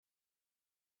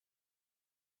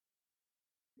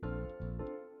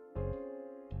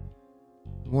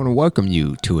I want to welcome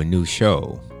you to a new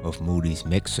show of Moody's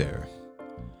Mixer.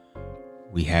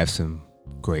 We have some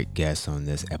great guests on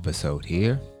this episode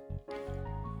here.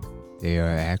 They are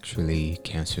actually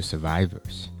cancer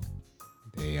survivors.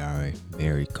 They are a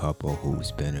married couple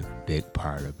who's been a big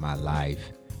part of my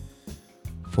life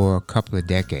for a couple of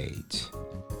decades.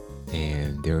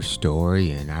 And their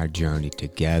story and our journey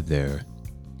together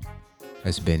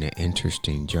has been an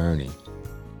interesting journey.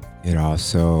 It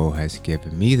also has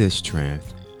given me the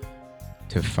strength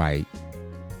to fight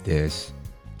this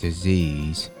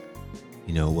disease,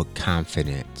 with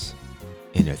confidence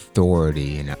and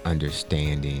authority and an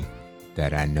understanding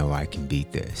that I know I can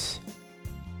beat this.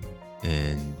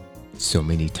 And so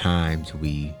many times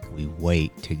we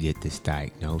wait to get this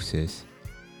diagnosis,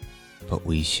 but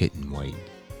we shouldn't wait.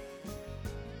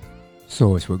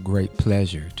 So it's with great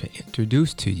pleasure to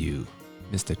introduce to you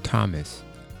Mr. Thomas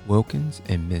Wilkins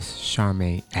and Miss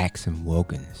Charmaine Axum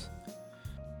Wilkins.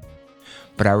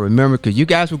 But I remember, because you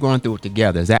guys were going through it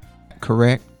together, is that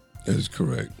correct? That is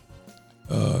correct.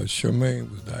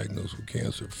 Charmaine was diagnosed with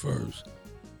cancer first.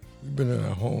 We've been in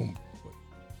our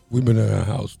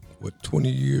house, 20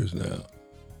 years now.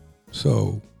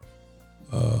 So,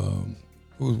 it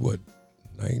was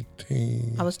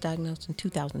 19? I was diagnosed in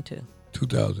 2002.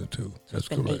 2002, that's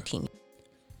been correct. 18.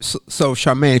 So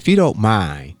Charmaine, if you don't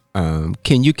mind,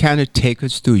 can you kind of take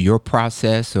us through your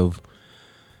process of...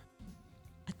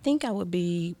 I think I would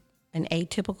be an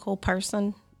atypical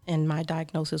person, and my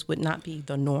diagnosis would not be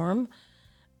the norm.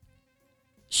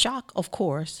 Shock, of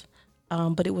course,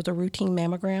 but it was a routine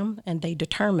mammogram, and they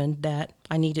determined that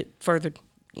I needed further,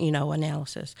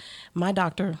 analysis. My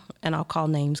doctor, and I'll call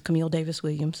names, Camille Davis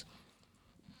Williams,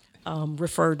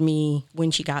 referred me, when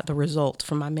she got the results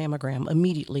from my mammogram,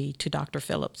 immediately to Dr.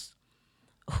 Phillips,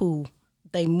 who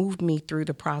they moved me through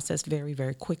the process very,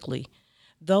 very quickly.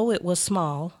 Though it was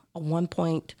small,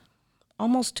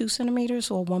 almost 2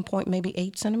 centimeters, or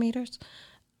 1.8 centimeters,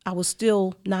 I was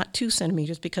still not 2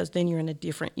 centimeters, because then you're at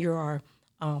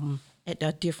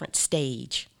a different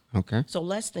stage. Okay. So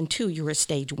less than 2, you're at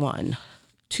stage 1.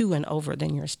 2 and over,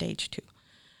 then you're at stage 2.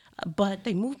 But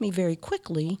they moved me very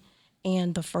quickly,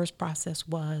 and the first process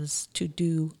was to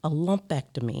do a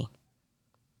lumpectomy,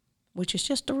 which is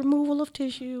just the removal of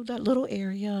tissue, that little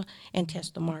area, and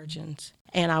test the margins.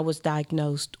 And I was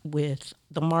diagnosed with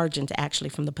the margins, actually,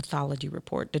 from the pathology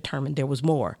report, determined there was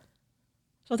more.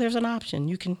 So there's an option.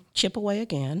 You can chip away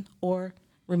again or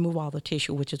remove all the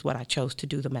tissue, which is what I chose to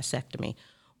do, the mastectomy,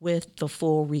 with the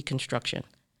full reconstruction.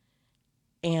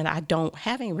 And I don't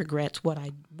have any regrets. What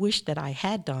I wish that I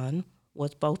had done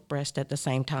was both breasts at the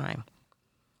same time,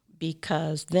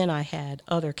 because then I had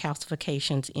other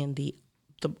calcifications in the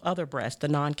other breast, the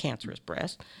non-cancerous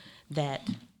breast, that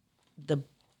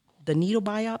the needle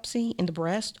biopsy in the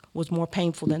breast was more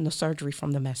painful than the surgery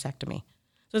from the mastectomy.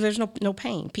 So there's no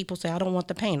pain. People say, I don't want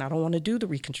the pain. I don't want to do the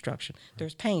reconstruction.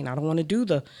 There's pain. I don't want to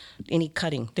do any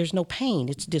cutting. There's no pain.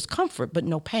 It's discomfort, but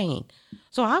no pain.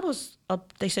 So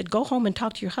they said, go home and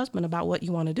talk to your husband about what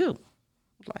you want to do.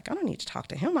 I was like, I don't need to talk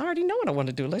to him. I already know what I want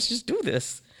to do. Let's just do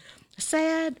this.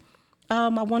 Sad.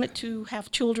 I wanted to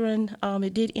have children.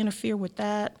 It did interfere with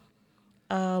that.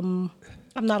 I'm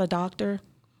not a doctor.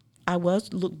 I was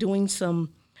doing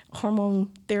some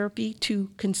hormone therapy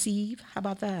to conceive. How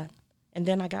about that? And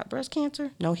then I got breast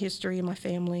cancer. No history in my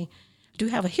family. I do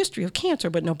have a history of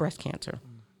cancer, but no breast cancer.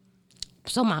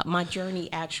 So my journey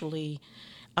actually,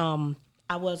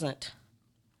 I wasn't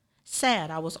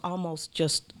sad. I was almost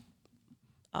just,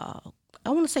 I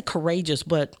want to say courageous,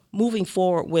 but moving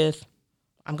forward with,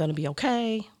 I'm going to be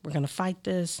okay. We're going to fight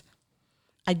this.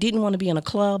 I didn't want to be in a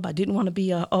club. I didn't want to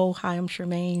be hi, I'm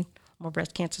Charmaine. I'm a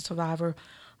breast cancer survivor.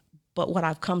 But what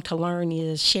I've come to learn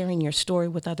is sharing your story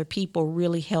with other people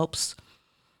really helps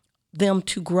them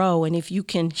to grow. And if you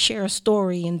can share a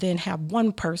story and then have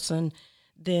one person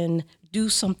then do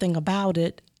something about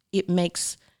it, it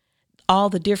makes all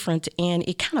the difference. And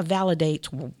it kind of validates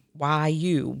why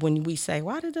when we say,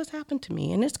 why did this happen to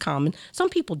me? And it's common. Some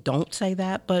people don't say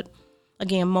that, but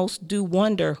again, most do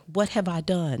wonder, what have I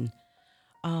done?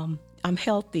 I'm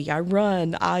healthy, I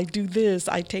run, I do this,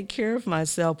 I take care of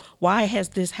myself. Why has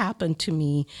this happened to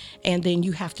me? And then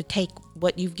you have to take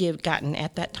what you've gotten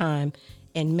at that time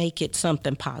and make it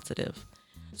something positive.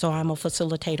 So I'm a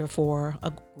facilitator for a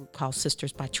group called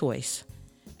Sisters by Choice,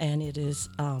 and it is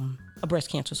a breast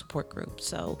cancer support group.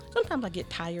 So sometimes I get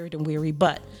tired and weary,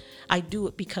 but I do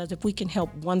it because if we can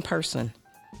help one person,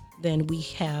 then we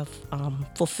have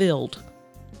fulfilled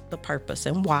the purpose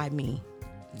and why me,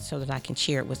 so that I can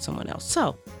share it with someone else.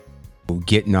 So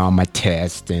getting all my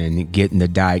tests and getting the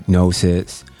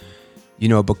diagnosis,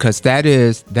 because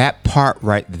that part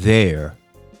right there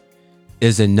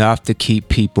is enough to keep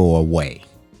people away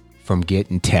from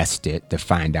getting tested to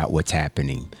find out what's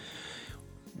happening.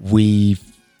 We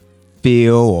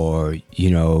feel, or,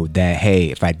 that,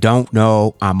 hey, if I don't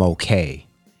know, I'm okay.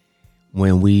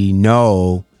 When we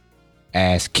know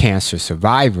as cancer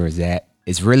survivors that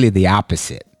it's really the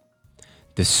opposite.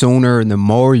 The sooner and the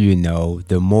more you know,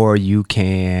 the more you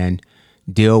can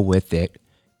deal with it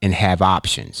and have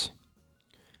options.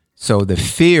 So the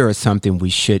fear is something we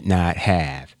should not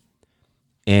have.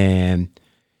 And,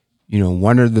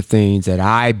 one of the things that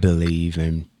I believe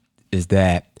in is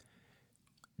that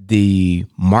the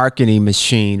marketing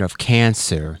machine of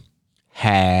cancer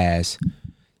has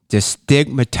just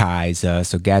stigmatized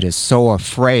us or got us so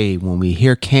afraid when we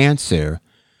hear cancer,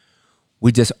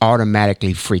 we just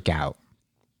automatically freak out.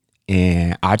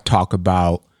 And I talk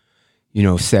about,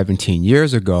 17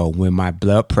 years ago when my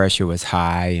blood pressure was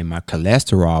high and my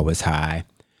cholesterol was high.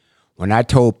 When I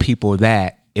told people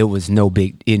that, it was no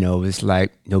big, it's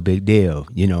like no big deal,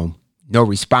 no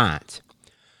response.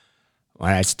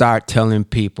 When I start telling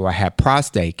people I had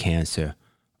prostate cancer,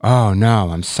 oh no,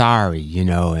 I'm sorry,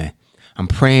 and I'm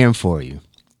praying for you.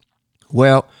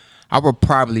 Well, I would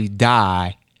probably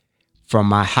die from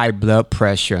my high blood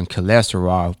pressure and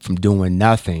cholesterol from doing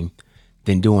nothing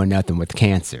than doing nothing with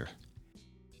cancer.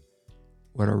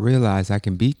 But I realized I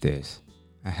can beat this.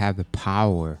 I have the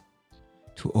power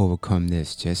to overcome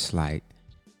this, just like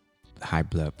high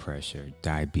blood pressure,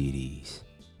 diabetes,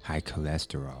 high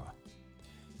cholesterol.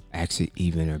 Actually,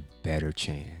 even a better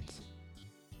chance,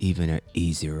 even an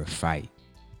easier fight.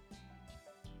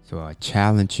 So I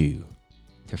challenge you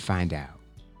to find out.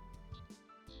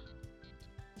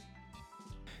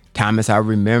 Thomas, I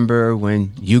remember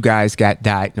when you guys got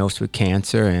diagnosed with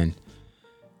cancer,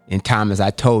 and Thomas,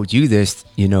 I told you this,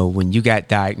 when you got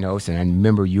diagnosed, and I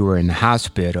remember you were in the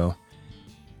hospital,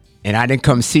 and I didn't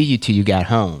come see you till you got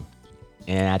home.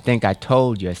 And I think I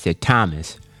told you, I said,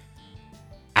 Thomas,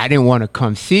 I didn't want to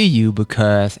come see you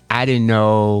because I didn't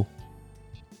know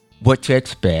what to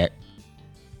expect.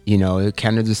 It's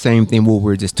kind of the same thing what we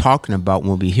were just talking about.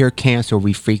 When we hear cancer,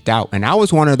 we freaked out. And I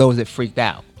was one of those that freaked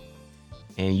out.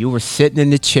 And you were sitting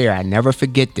in the chair. I never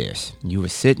forget this. You were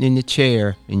sitting in the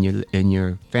chair in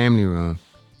your family room.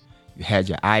 You had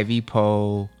your IV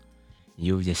pole.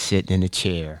 You were just sitting in the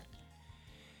chair.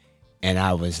 And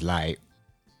I was like,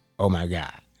 oh my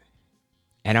God.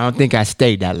 And I don't think I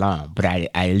stayed that long, but I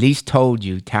at least told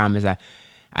you, Thomas,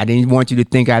 I didn't want you to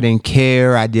think I didn't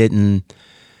care. I didn't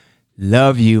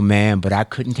love you, man, but I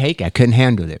couldn't take it. I couldn't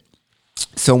handle it.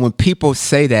 So when people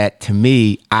say that to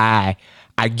me, I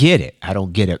get it. I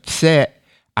don't get upset.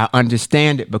 I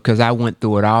understand it because I went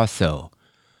through it also.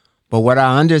 But what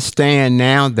I understand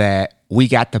now that we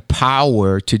got the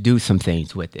power to do some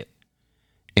things with it.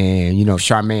 And,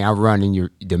 Charmaine, I run in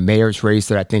the mayor's race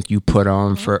that I think you put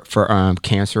on for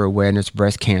cancer awareness,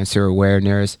 breast cancer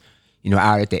awareness,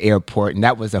 out at the airport. And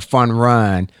that was a fun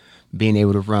run, being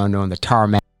able to run on the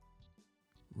tarmac,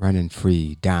 running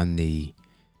free down the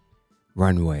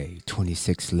runway,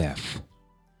 26 left,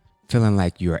 feeling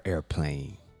like you're an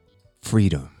airplane,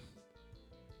 freedom,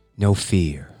 no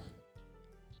fear,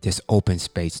 just open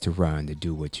space to run, to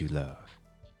do what you love.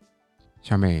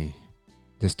 Charmaine,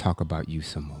 let's talk about you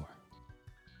some more.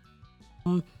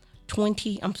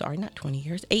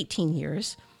 18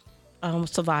 years,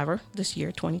 survivor this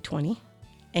year, 2020.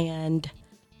 And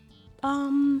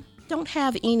don't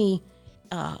have any,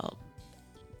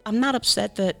 I'm not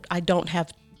upset that I don't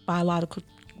have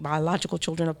biological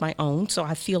children of my own. So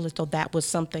I feel as though that was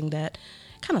something that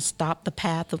kind of stopped the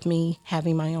path of me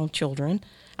having my own children.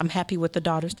 I'm happy with the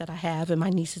daughters that I have and my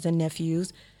nieces and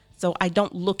nephews. So I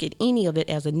don't look at any of it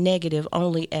as a negative,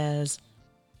 only as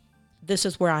this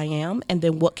is where I am, and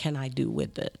then what can I do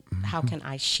with it? Mm-hmm. How can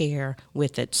I share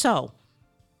with it? So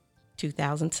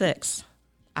 2006,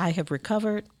 I have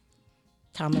recovered.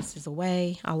 Thomas is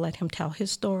away. I'll let him tell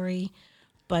his story.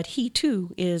 But he,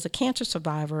 too, is a cancer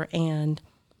survivor, and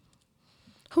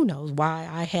who knows why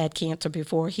I had cancer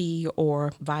before he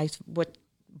or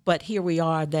but here we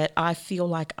are, that I feel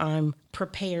like I'm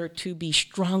prepared to be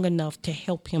strong enough to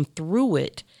help him through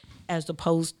it, as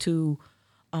opposed to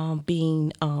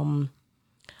being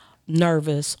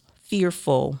nervous,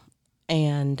 fearful,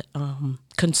 and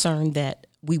concerned that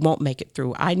we won't make it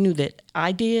through. I knew that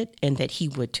I did and that he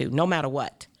would too, no matter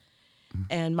what.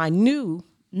 Mm-hmm.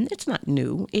 And it's not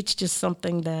new, it's just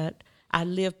something that I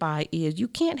live by, is you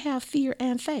can't have fear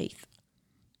and faith.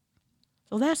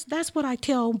 So that's what I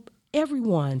tell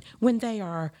everyone when they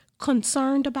are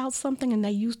concerned about something and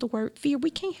they use the word fear. We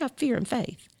can't have fear and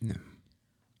faith. No.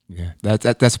 Yeah,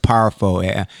 that's powerful.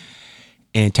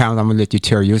 And Thomas, I'm gonna let you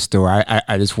tell your story.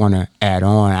 I just want to add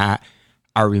on.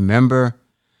 I remember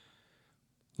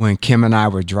when Kim and I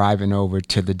were driving over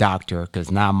to the doctor,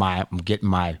 because now I'm getting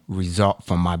my result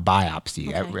from my biopsy.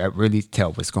 Okay. That really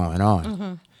tell what's going on.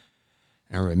 And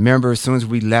I remember as soon as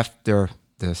we left the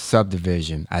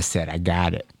subdivision, I said, I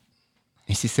got it.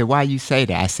 And she said, why you say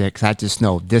that? I said, because I just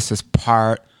know this is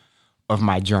part of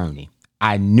my journey.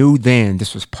 I knew then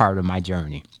this was part of my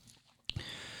journey.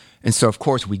 And so, of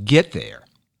course, we get there.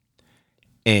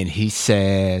 And he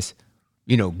says,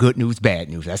 you know, good news, bad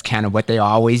news. That's kind of what they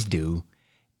always do.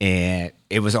 And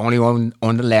it was only on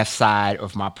the left side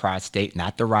of my prostate,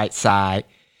 not the right side.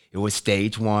 It was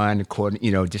stage 1, according,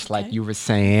 you know, just like you were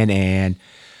saying. And,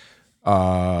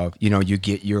 you know, you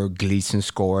get your Gleason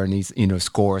score, and these, you know,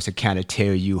 scores that kind of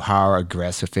tell you how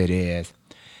aggressive it is.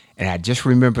 And I just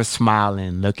remember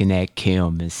smiling, looking at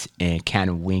Kim and kind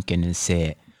of winking and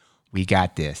said, we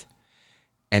got this.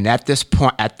 And at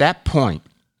that point,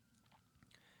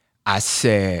 I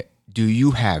said, do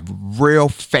you have real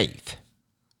faith?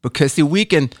 Because see, we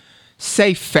can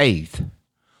say faith.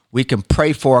 We can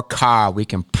pray for a car. We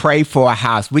can pray for a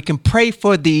house. We can pray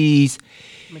for these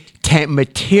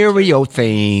material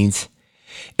things.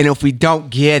 And if we don't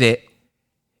get it,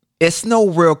 it's no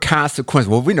real consequence.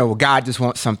 Well, we know God just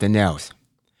wants something else.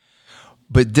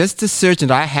 But this decision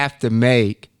that I have to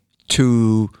make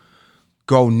to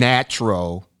go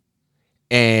natural,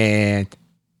 and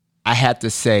I have to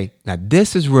say, now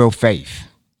this is real faith,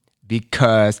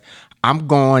 because I'm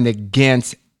going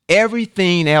against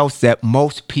everything else that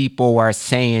most people are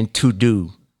saying to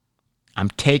do. I'm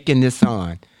taking this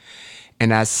on.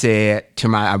 And I said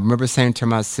I remember saying to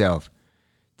myself,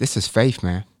 this is faith,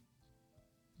 man.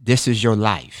 This is your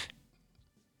life.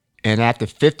 And after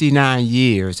 59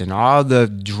 years and all the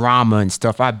drama and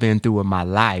stuff I've been through in my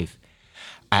life,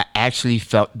 I actually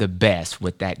felt the best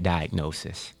with that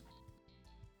diagnosis.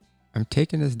 I'm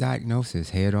taking this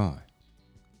diagnosis head on,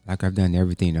 like I've done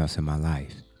everything else in my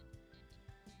life.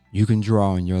 You can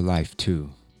draw in your life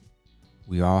too.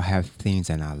 We all have things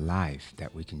in our life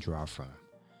that we can draw from.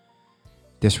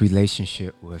 This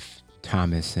relationship with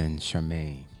Thomas and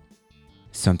Charmaine,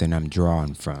 something I'm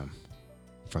drawing from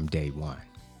day one.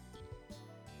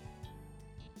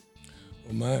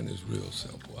 Well, mine is real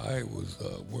simple. I was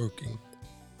working.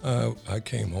 I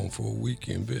came home for a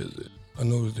weekend visit. I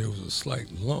noticed there was a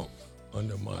slight lump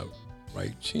under my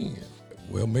right chin.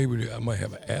 Well, maybe I might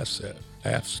have an abscess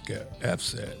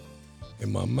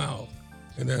in my mouth.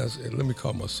 And then I said, let me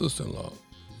call my sister-in-law,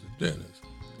 who's a dentist.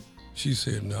 She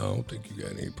said, no, I don't think you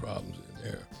got any problems in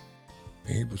there.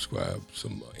 And he prescribed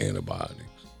some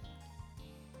antibiotics.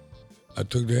 I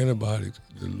took the antibiotics,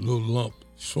 the little lump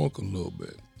shrunk a little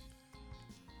bit.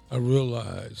 I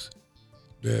realized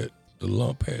that the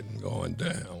lump hadn't gone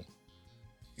down,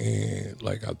 and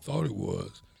like I thought it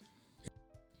was.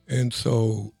 And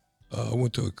so I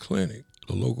went to a clinic,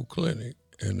 a local clinic,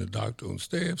 and the doctor on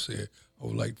staff said, I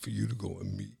would like for you to go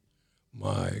and meet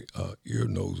my ear,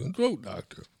 nose, and throat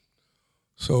doctor.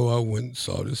 So I went and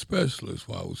saw the specialist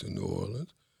while I was in New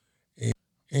Orleans.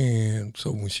 And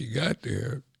so when she got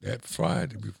there, that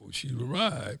Friday before she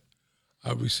arrived,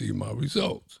 I received my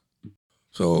results.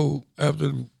 So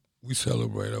after we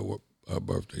celebrate our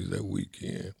birthdays that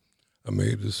weekend, I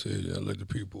made a decision. I let the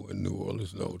people in New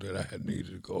Orleans know that I had needed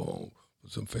to go home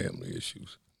with some family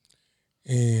issues.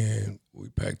 And we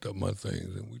packed up my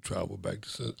things and we traveled back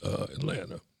to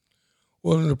Atlanta.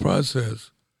 Well, in the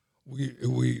process, we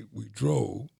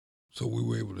drove, so we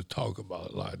were able to talk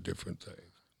about a lot of different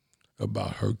things,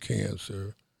 about her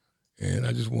cancer. And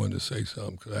I just wanted to say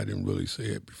something because I didn't really say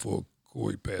it before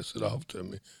Corey passed it off to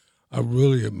me. I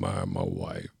really admire my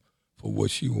wife for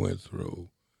what she went through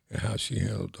and how she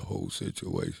handled the whole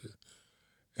situation.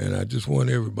 And I just want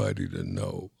everybody to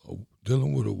know,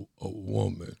 dealing with a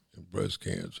woman in breast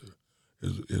cancer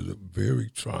is a very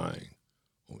trying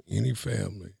on any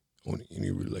family, on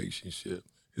any relationship.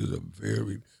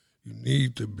 You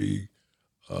need to be,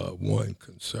 one,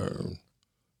 concerned.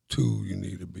 2, you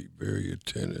need to be very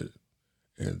attentive.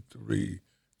 And 3,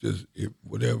 just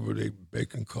whatever they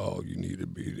beck and call, you need to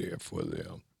be there for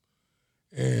them.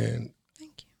 And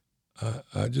Thank you.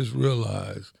 I just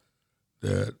realized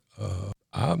that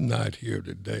I'm not here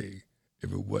today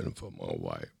if it wasn't for my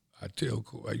wife. I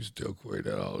used to tell Corey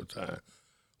that all the time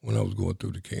when I was going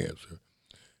through the cancer.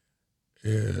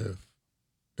 If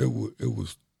it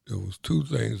was 2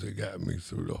 things that got me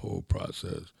through the whole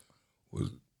process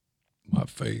was my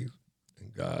faith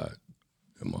in God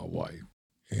and my wife.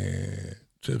 And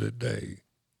to the day,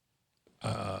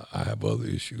 I have other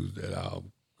issues that I'll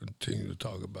continue to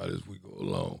talk about as we go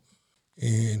along.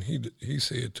 And he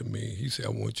said to me, I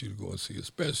want you to go and see a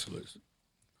specialist.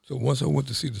 So once I went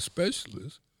to see the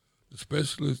specialist, The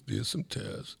specialist did some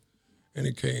tests, and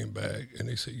it came back, and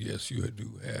they said, yes, you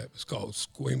do have, it's called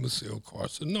squamous cell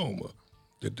carcinoma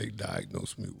that they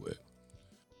diagnosed me with.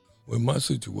 Well, in my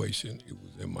situation, it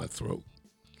was in my throat.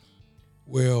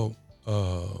 Well,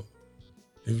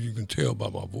 if you can tell by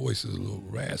my voice, it's a little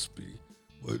raspy,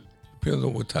 but depends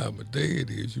on what time of day it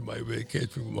is, you might be able to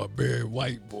catch me with my Barry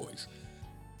White voice.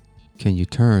 Can you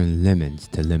turn lemons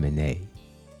to lemonade?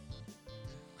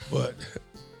 But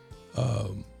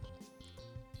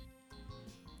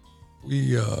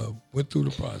we went through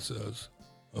the process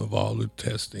of all the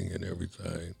testing and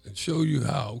everything and show you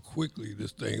how quickly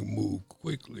this thing moved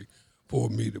quickly for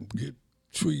me to get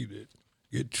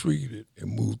treated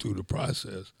and move through the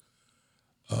process.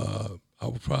 I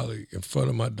was probably in front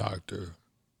of my doctor.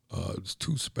 There's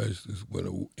 2 specialists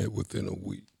within a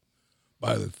week.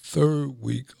 By the 3rd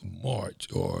week of March,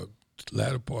 or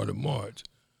latter part of March,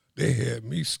 they had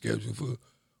me scheduled for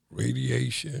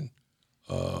radiation,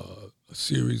 a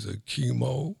series of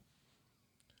chemo,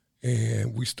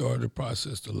 and we started the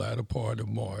process the latter part of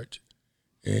March,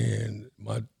 and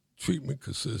my treatment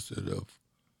consisted of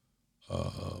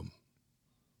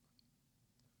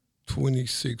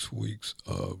 26 weeks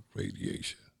of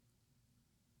radiation,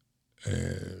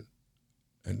 and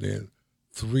then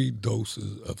 3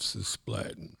 doses of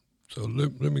cisplatin. So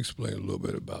let me explain a little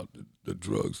bit about the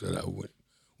drugs that I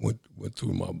went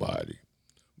through my body,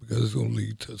 because it's going to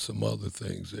lead to some other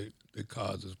things that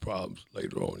causes problems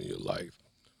later on in your life.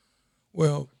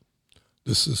 Well,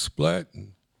 the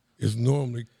cisplatin is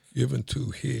normally given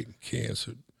to head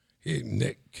and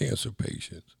neck cancer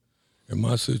patients. In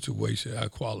my situation, I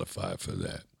qualified for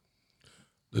that.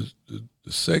 The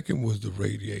second was the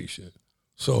radiation.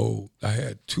 So I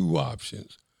had 2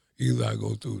 options. Either I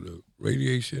go through the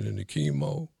radiation and the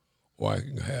chemo, or I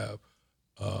can have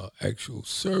actual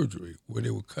surgery where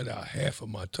they would cut out half of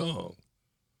my tongue.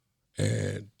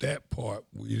 And that part,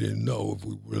 we didn't know if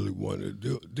we really wanted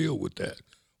to deal with that.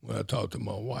 When I talked to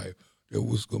my wife, there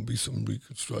was going to be some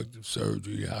reconstructive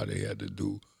surgery, how they had to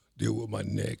deal with my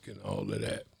neck and all of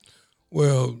that.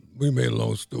 Well, we made a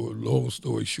long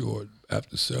story short,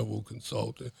 after several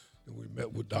consultants, and we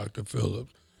met with Dr.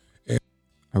 Phillips.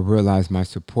 I realized my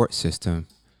support system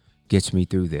gets me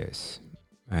through this.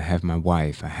 I have my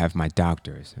wife, I have my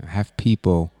doctors, I have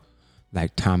people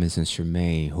like Thomas and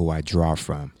Charmaine who I draw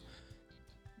from.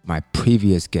 My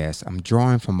previous guests, I'm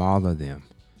drawing from all of them.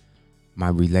 My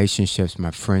relationships,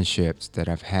 my friendships that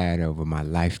I've had over my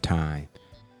lifetime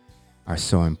are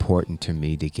so important to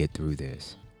me to get through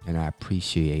this. And I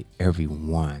appreciate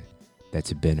everyone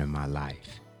that's been in my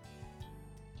life.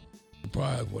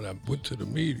 Surprised when I went to the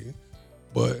meeting,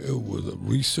 but it was a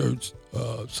research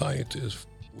scientist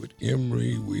with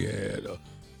Emory. We had a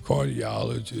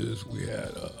cardiologist, we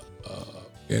had a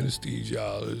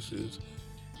anesthesiologist,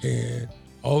 and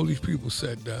all these people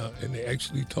sat down and they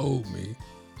actually told me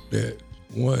that,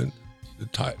 1,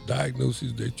 the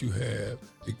diagnosis that you have,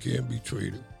 it can be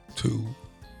treated. 2,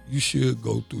 you should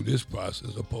go through this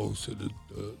process opposed to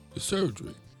the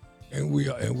surgery. And we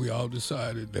all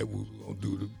decided that we were going to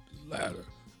do the latter,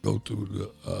 go through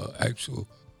the actual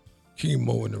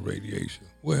chemo and the radiation.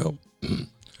 Well,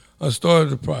 I started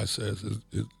the process,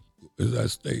 as I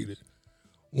stated.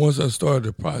 Once I started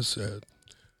the process,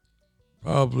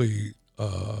 probably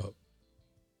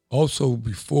also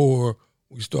before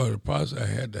we started the process, I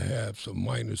had to have some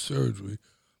minor surgery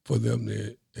for them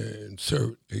to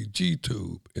insert a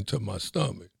G-tube into my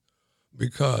stomach,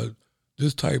 because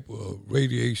this type of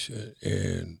radiation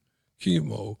and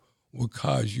chemo will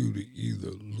cause you to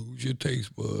either lose your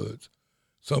taste buds.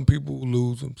 Some people will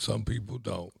lose them, some people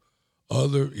don't.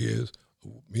 Other is a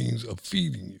means of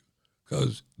feeding you,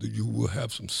 because you will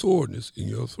have some soreness in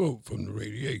your throat from the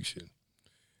radiation.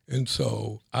 And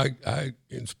so I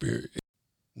in spirit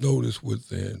noticed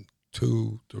within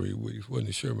 2-3 weeks, wasn't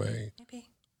it, Charmaine? Okay.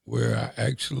 Where I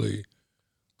actually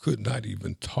could not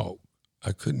even talk.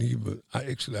 I couldn't even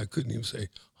say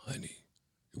honey.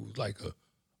 It was like a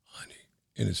honey.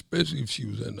 And especially if she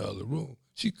was in the other room,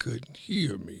 she couldn't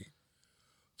hear me.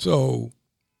 So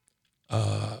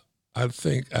I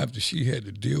think after she had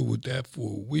to deal with that for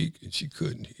a week and she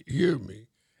couldn't hear me,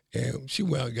 and she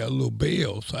went out and got a little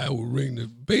bell, so I would ring the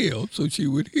bell so she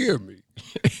would hear me.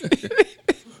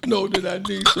 Know that I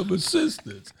need some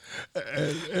assistance.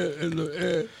 And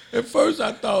at first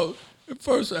I thought, when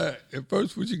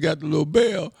she got the little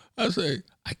bell, I say,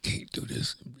 I can't do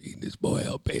this and ring this boy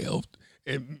a bell.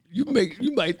 And you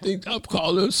might think I'm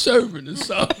calling a servant or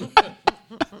something.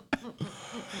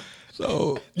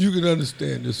 So you can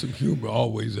understand there's some humor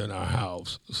always in our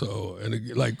house. So, and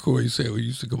again, like Corey said, we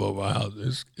used to come over our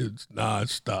house, it's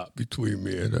nonstop between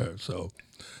me and her. So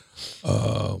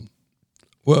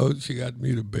Well, she got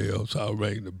me the bell, so I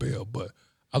rang the bell. But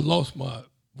I lost my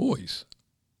voice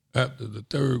after the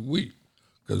third week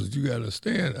because you got to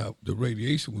understand the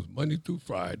radiation was Monday through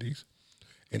Fridays,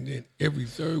 and then every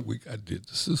third week I did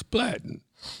the cisplatin.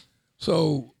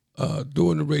 So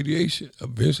during the radiation,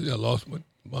 eventually I lost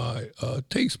my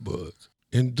taste buds.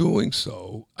 In doing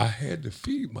so, I had to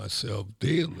feed myself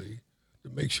daily to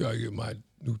make sure I get my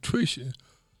nutrition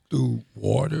through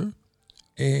water,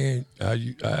 and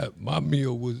my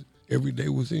meal was every day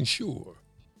was Ensure.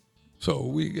 So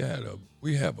we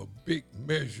have a big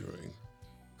measuring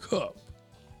cup,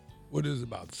 what is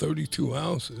about 32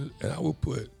 ounces, and I would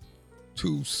put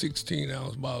 2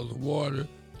 16-ounce bottles of water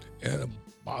and a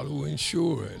bottle of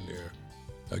Ensure in there,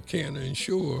 a can of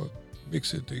Ensure,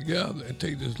 mix it together, and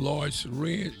take this large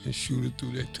syringe and shoot it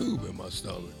through that tube in my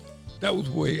stomach. That was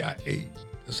the way I ate.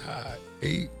 That's how I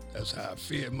ate. That's how I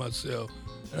fed myself.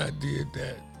 And I did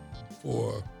that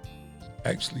for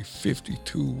actually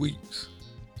 52 weeks.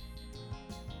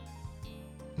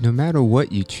 No matter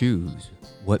what you choose,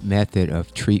 what method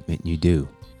of treatment you do,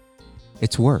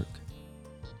 it's work.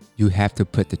 You have to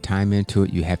put the time into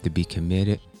it. You have to be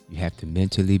committed. You have to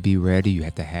mentally be ready. You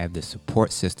have to have the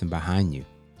support system behind you.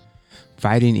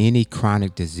 Fighting any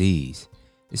chronic disease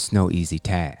is no easy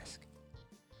task.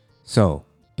 So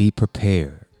be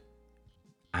prepared.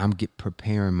 I'm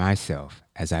preparing myself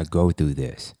as I go through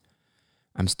this.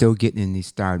 I'm still getting in these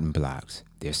starting blocks.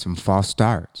 There's some false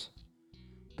starts,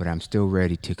 but I'm still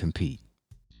ready to compete.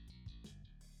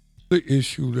 The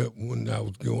issue that when I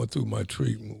was going through my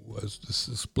treatment was the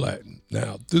cisplatin.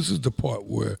 Now, this is the part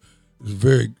where it's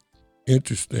very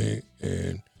interesting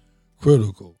and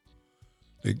critical.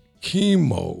 The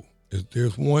chemo,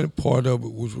 there's one part of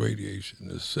it was radiation.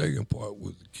 The second part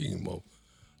was the chemo.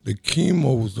 The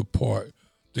chemo was the part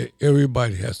that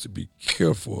everybody has to be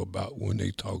careful about when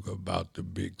they talk about the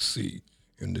big C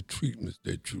and the treatments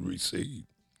that you receive.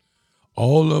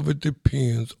 All of it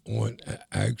depends on an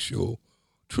actual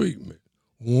treatment.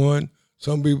 One,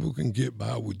 some people can get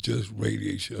by with just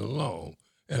radiation alone,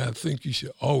 and I think you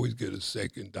should always get a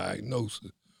second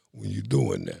diagnosis when you're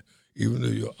doing that, even though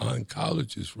your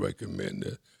oncologist recommend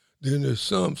that. Then there's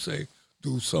some say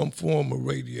do some form of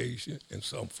radiation and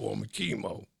some form of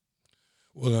chemo.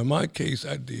 Well, in my case,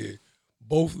 I did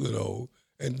both of those,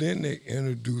 and then they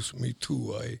introduced me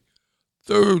to a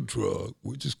third drug,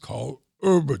 which is called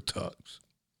Erbitux.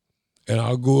 And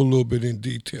I'll go a little bit in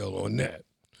detail on that.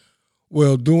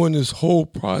 Well, during this whole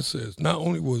process, not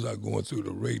only was I going through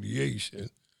the radiation,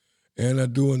 and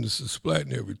I'm doing the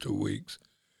cisplatin every 2 weeks,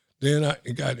 then I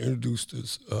got introduced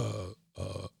to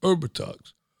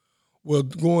Erbitux. Well,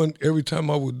 every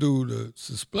time I would do the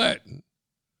cisplatin,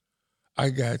 I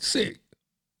got sick.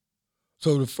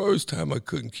 So the first time I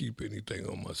couldn't keep anything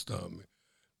on my stomach.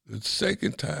 The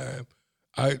second time,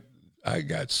 I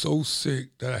got so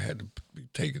sick that I had to be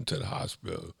taken to the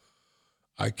hospital.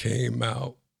 I came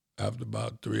out after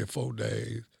about 3 or 4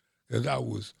 days because I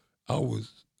was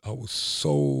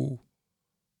so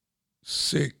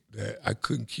sick that I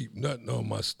couldn't keep nothing on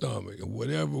my stomach, and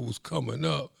whatever was coming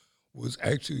up was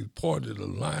actually part of the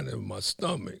lining of my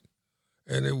stomach,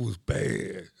 and it was bad.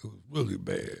 It was really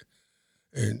bad.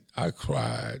 And I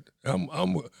cried. I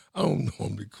don't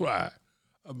normally cry.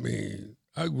 I mean,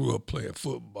 I grew up playing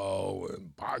football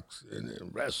and boxing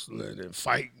and wrestling and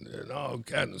fighting and all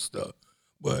kind of stuff.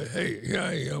 But hey, here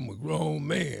I am, a grown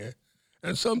man,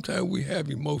 and sometimes we have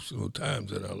emotional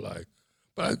times in our life.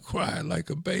 But I cried like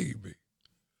a baby.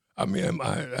 I mean,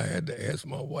 I had to ask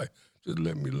my wife, just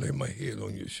let me lay my head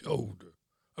on your shoulder.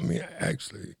 I mean, I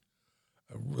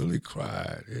really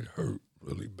cried. It hurt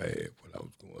really bad what I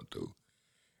was going through.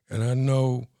 And I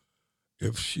know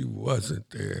if she wasn't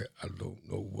there, I don't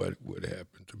know what would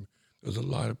happen to me. Because a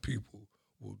lot of people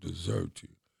will desert you,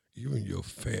 even your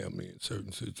family in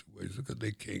certain situations, because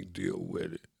they can't deal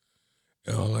with it.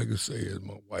 And all I can say is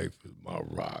my wife is my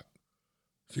rock.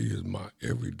 She is my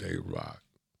everyday rock.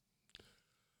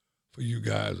 For you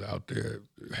guys out there,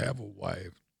 have a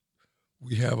wife.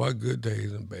 We have our good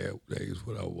days and bad days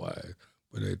with our wives,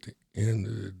 but at the end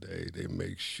of the day, they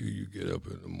make sure you get up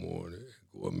in the morning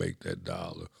and go and make that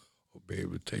dollar or be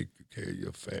able to take care of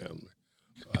your family.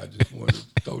 So I just wanted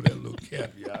to throw that little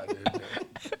caveat in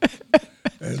there.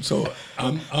 And so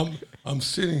I'm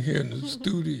sitting here in the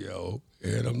studio,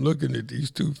 and I'm looking at these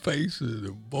two faces,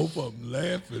 and both of them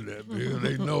laughing at me, and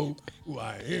they know who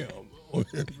I am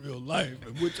in real life,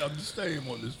 and which I'm the same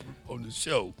on this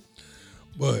show.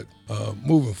 But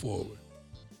moving forward.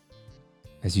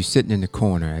 As you're sitting in the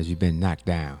corner, as you've been knocked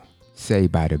down,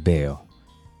 saved by the bell,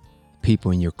 people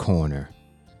in your corner,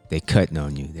 they cutting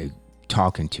on you, they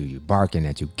talking to you, barking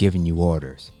at you, giving you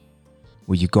orders?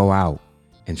 Will you go out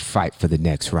and fight for the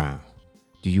next round?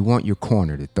 Do you want your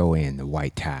corner to throw in the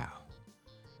white towel?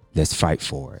 Let's fight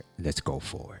for it. Let's go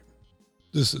for it.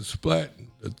 This is splatting.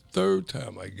 The third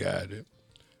time I got it,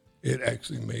 it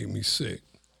actually made me sick.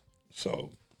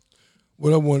 So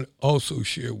what I want to also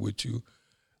share with you,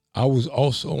 I was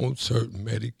also on certain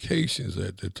medications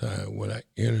at the time when I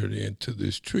entered into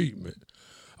this treatment.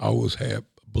 I had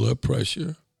blood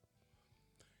pressure.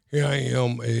 Here I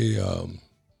am,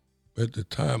 at the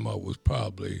time I was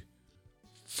probably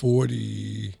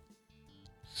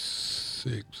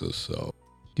 46 or so.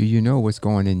 Do you know what's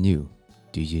going in you?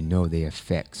 Do you know the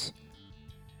effects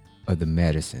of the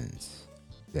medicines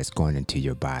that's going into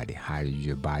your body? How does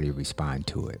your body respond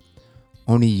to it?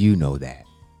 Only you know that,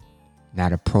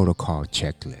 not a protocol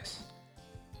checklist.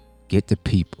 Get the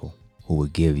people who will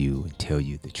give you and tell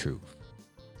you the truth.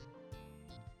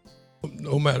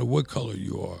 No matter what color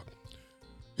you are,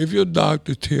 if your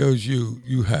doctor tells you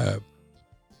you have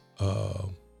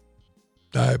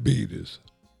diabetes,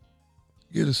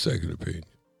 get a second opinion.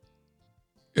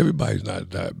 Everybody's not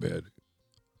diabetic.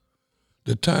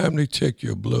 The time they check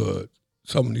your blood,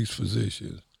 some of these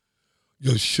physicians,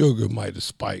 your sugar might have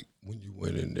spiked when you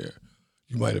went in there.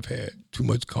 You might have had too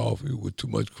much coffee with too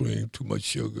much cream, too much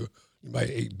sugar. You might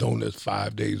have ate donuts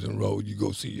 5 days in a row. You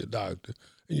go see your doctor,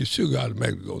 and your sugar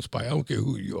automatically goes spike. I don't care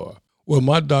who you are. Well,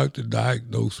 my doctor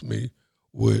diagnosed me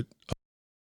with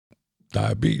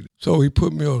diabetes. So he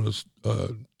put me on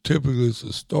typically it's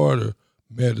a starter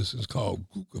medicines called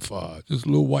Glucophage. It's a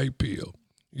little white pill.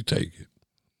 You take it.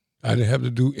 I didn't have to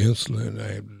do insulin.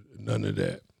 I had none of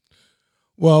that.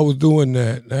 Well, I was doing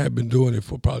that, and I had been doing it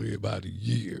for probably about a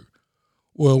year.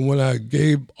 Well, when I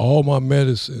gave all my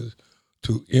medicines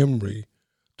to Emory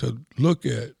to look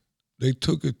at, they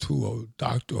took it to a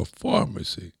doctor of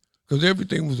pharmacy because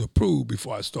everything was approved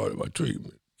before I started my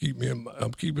treatment. Keep in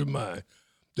mind,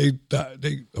 they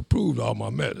approved all my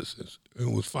medicines, and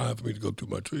it was fine for me to go through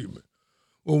my treatment.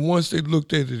 Well, once they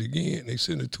looked at it again, they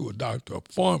sent it to a doctor of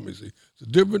pharmacy.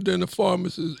 It's different than a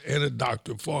pharmacist and a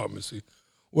doctor of pharmacy.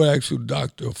 Well, actually,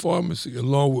 doctor of pharmacy,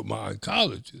 along with my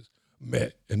oncologist,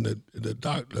 met, and the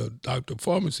doctor of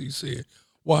pharmacy said,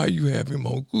 "Why you have him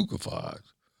on Glucophage?"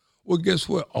 Well, guess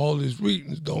what? All his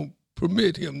readings don't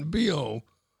permit him to be on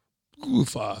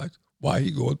Glucophage while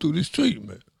he going through this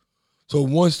treatment. So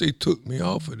once they took me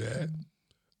off of that,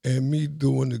 and me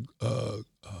doing the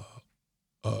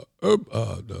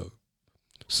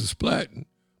cisplatin,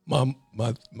 my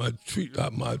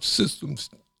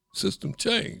system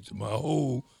changed. My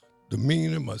whole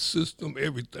demeanor, my system,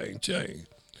 everything changed.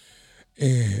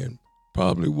 And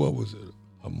probably, what was it,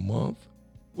 a month?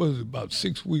 Was it about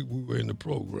 6 weeks we were in the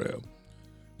program?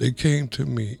 They came to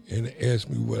me and asked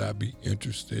me would I be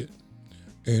interested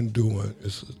in doing,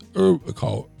 it's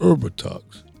called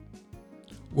Erbitux.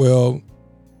 Well,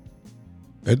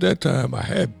 at that time I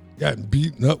had gotten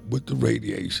beaten up with the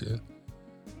radiation.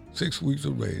 6 weeks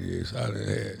of radiation. I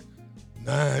had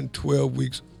 9, 12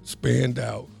 weeks spanned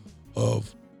out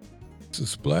of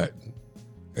cisplatin.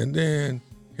 And then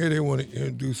here they want to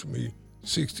introduce me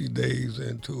 60 days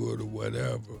into it or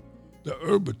whatever, the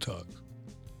Erbitux.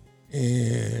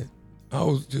 And I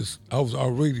was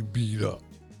already beat up.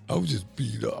 I was just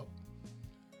beat up.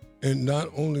 And not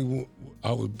only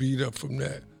I was beat up from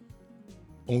that,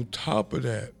 on top of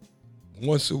that,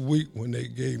 once a week when they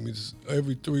gave me this,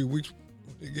 every 3 weeks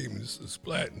when they gave me this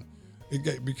cisplatin,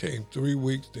 it became 3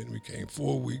 weeks, then it became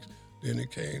 4 weeks, then it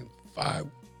became 5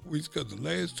 weeks, because the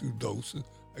last 2 doses,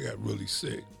 I got really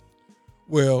sick.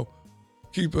 Well,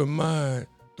 keep in mind,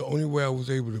 the only way I was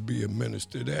able to be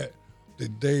administered that, the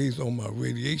days on my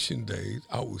radiation days,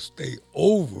 I would stay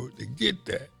over to get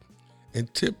that.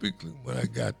 And typically when I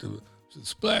got the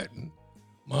cisplatin,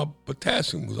 my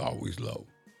potassium was always low.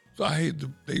 So I had to,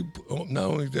 not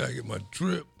only did I get my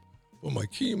drip for my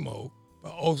chemo,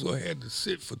 but I also had to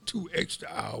sit for 2 extra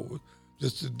hours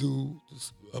just to do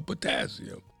a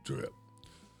potassium drip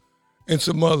and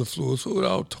some other fluids. So it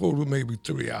all total maybe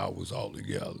 3 hours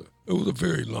altogether. It was a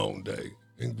very long day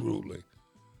and grueling.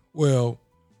 Well,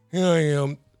 here I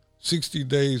am 60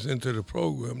 days into the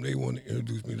program. They want to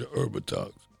introduce me to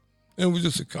Erbitux. And it was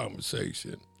just a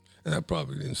conversation. And I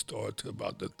probably didn't start till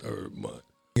about the 3rd month.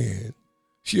 And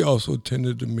she also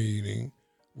attended the meeting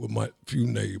with my few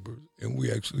neighbors, and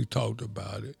we actually talked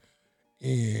about it.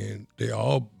 And they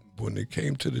all, when they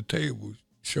came to the table,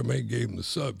 Charmaine gave them the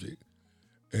subject,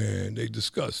 and they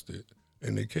discussed it.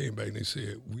 And they came back and they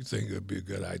said, "We think it'd be a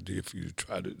good idea for you to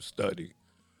try to study."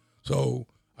 So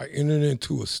I entered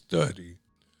into a study.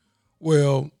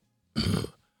 Well,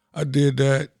 I did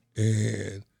that,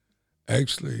 and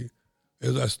actually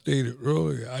as I stated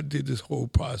earlier, I did this whole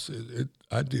process.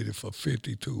 I did it for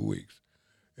 52 weeks.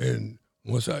 And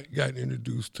once I got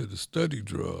introduced to the study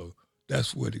drug,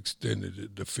 that's what extended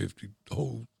it to the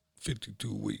whole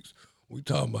 52 weeks. We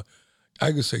talking about,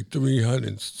 I can say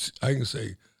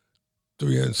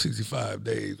 365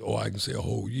 days, or I can say a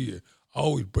whole year. I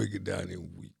always break it down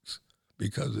in weeks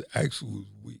because it actually was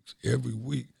weeks. Every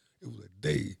week, it was a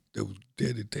day that was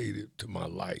dedicated to my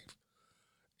life.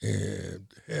 And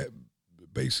had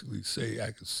basically say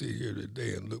I could sit here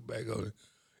today and look back on it.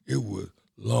 It was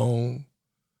long,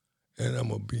 and I'm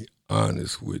going to be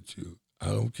honest with you. I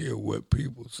don't care what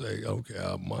people say. I don't care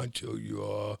how macho you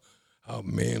are, how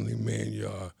manly man you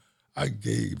are. I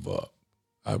gave up.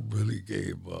 I really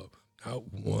gave up.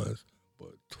 Not once,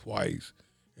 but twice.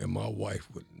 And my wife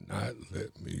would not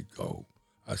let me go.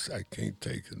 I said, I can't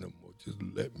take it no more. Just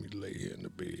let me lay here in the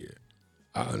bed.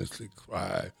 I honestly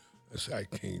cried. I said, I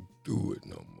can't do it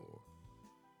no more.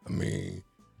 I mean,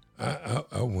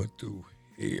 I went through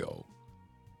hell,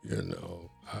 you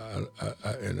know.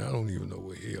 And I don't even know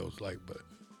what hell's like, but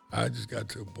I just got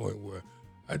to a point where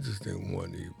I just didn't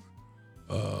want to even.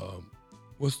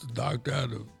 What's the doctor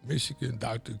out of Michigan,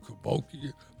 Dr.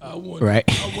 Kaboki? I wanted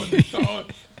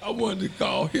to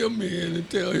call him in and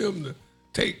tell him to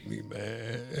take me,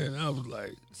 man. And I was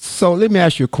like. So let me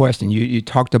ask you a question. You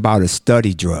talked about a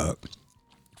study drug.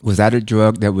 Was that a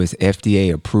drug that was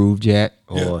FDA approved yet?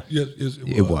 Or yes,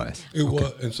 it was. It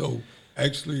was. And so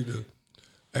actually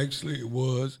it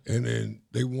was, and then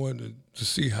they wanted to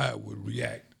see how it would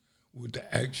react with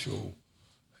the actual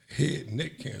head and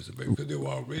neck cancer, because they were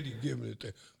already giving it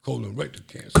to colon rectal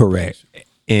cancer. Correct.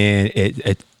 And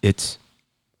it's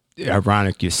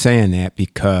ironic you're saying that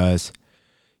because,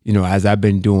 you know, as I've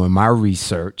been doing my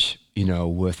research, you know,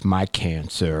 with my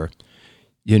cancer,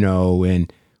 you know,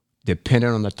 and depending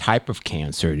on the type of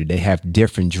cancer, they have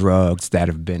different drugs that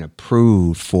have been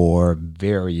approved for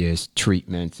various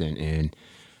treatments and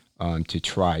to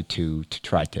try to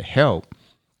help.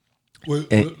 Well,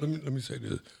 let me say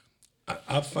this.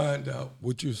 I find out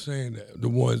what you're saying, that the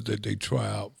ones that they try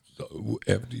out with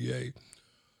FDA,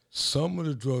 some of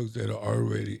the drugs that are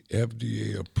already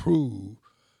FDA approved,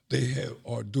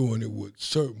 are doing it with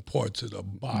certain parts of the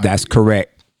body. That's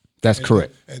correct.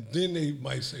 Correct. And then they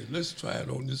might say, let's try it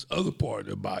on this other part of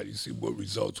the body, see what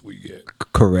results we get.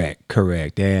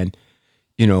 Correct. And,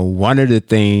 you know, one of the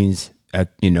things,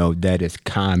 you know, that is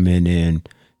common in,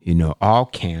 you know, all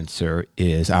cancer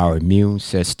is our immune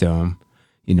system,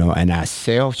 you know, and our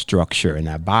cell structure in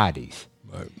our bodies.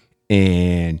 Right.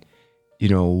 And, you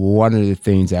know, one of the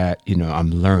things that, you know, I'm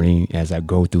learning as I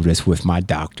go through this with my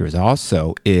doctors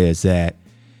also is that,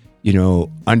 you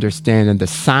know, understanding the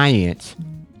science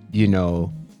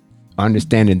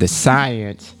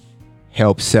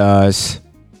helps us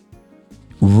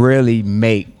really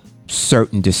make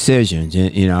certain decisions.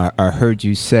 And, you know, I heard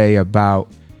you say about,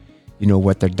 you know,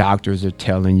 what the doctors are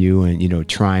telling you and, you know,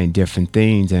 trying different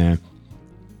things. And,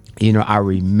 you know, I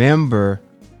remember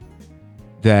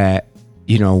that,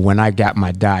 you know, when I got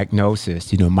my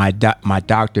diagnosis, you know, my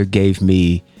doctor gave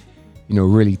me, you know,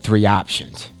 really 3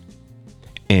 options.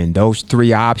 And those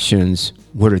 3 options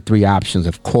were the 3 options,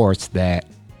 of course, that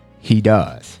he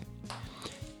does.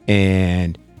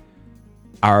 And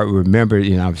I remember,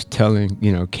 you know, I was telling,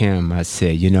 you know, Kim, I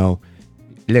said, you know,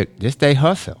 look, just stay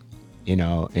hustle, you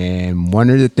know. And one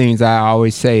of the things I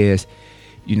always say is,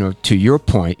 you know, to your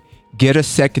point, get a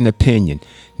second opinion,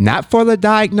 not for the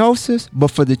diagnosis, but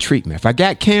for the treatment. If I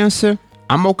got cancer,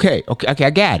 I'm okay. Okay,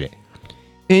 I got it.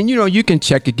 And, you know, you can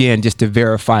check again just to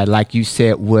verify, like you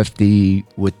said, with the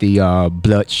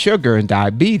blood sugar and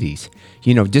diabetes.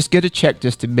 You know, just get a check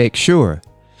just to make sure.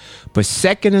 But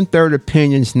second and third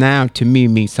opinions now to me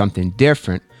mean something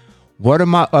different. What are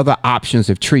my other options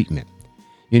of treatment?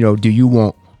 You know, do you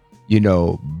want, you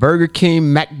know, Burger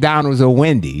King, McDonald's, or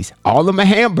Wendy's? All of them are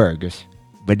hamburgers,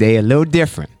 but they're a little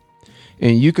different.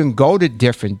 And you can go to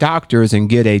different doctors and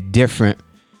get a different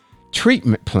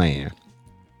treatment plan.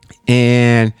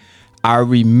 And I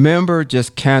remember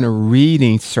just kind of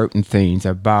reading certain things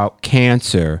about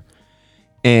cancer.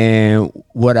 And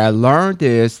what I learned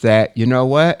is that, you know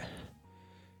what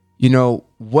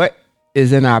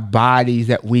is in our bodies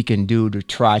that we can do to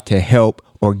try to help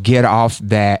or get off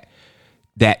that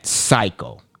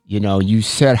cycle. You know, you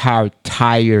said how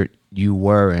tired you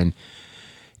were, and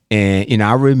you know,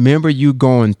 I remember you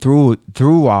going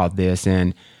through all this,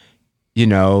 and you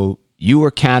know, you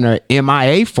were kind of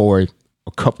MIA for a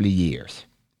couple of years,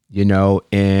 you know,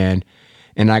 and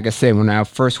like I said, when I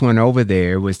first went over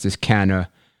there, it was just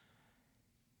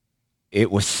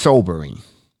it was sobering.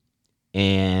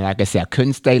 And like I said, I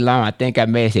couldn't stay long. I think I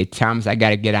may have said, Thomas, I got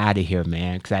to get out of here,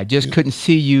 man, because I just couldn't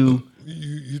see you.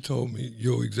 You told me,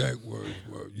 your exact words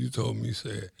were, you told me,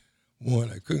 said, one,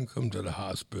 I couldn't come to the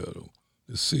hospital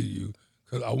to see you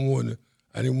because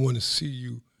I didn't want to see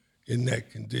you in that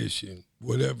condition,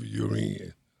 whatever you're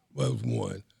in. That was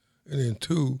one. And then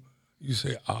two, you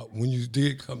say, when you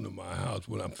did come to my house,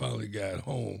 when I finally got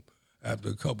home, after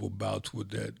a couple bouts with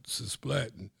that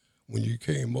cisplatin, when you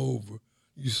came over,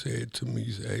 you said to me,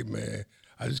 you said, hey, man,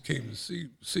 I just came to see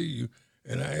you.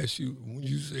 And I asked you, when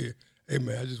you said, hey,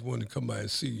 man, I just wanted to come by and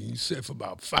see you. You said for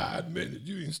about 5 minutes.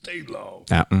 You didn't stay long.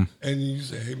 And then you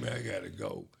said, hey, man, I got to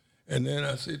go. And then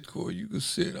I said, Corey, you can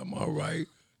sit. I'm all right.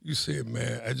 You said,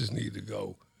 man, I just need to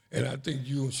go. And I think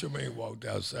you and Charmaine walked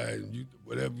outside, and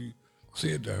whatever you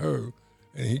said to her,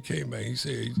 and he came back. He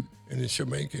said, and then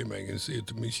Charmaine came back and said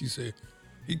to me, she said,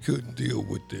 he couldn't deal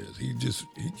with this. He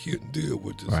couldn't deal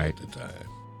with this at the time.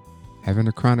 Having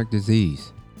a chronic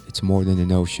disease, it's more than a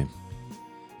notion.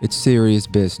 It's serious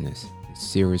business. It's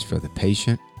serious for the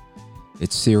patient.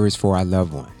 It's serious for our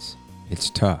loved ones. It's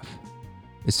tough.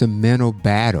 It's a mental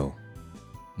battle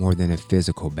more than a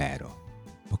physical battle.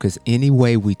 Because any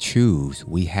way we choose,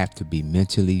 we have to be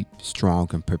mentally strong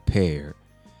and prepared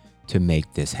to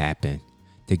make this happen,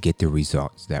 to get the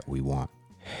results that we want.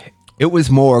 It was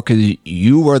more because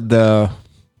you were the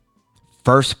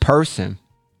first person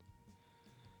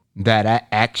that I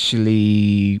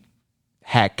actually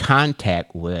had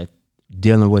contact with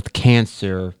dealing with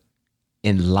cancer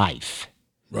in life.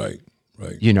 Right.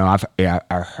 You know, I've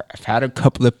had a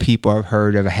couple of people I've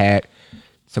heard of. I had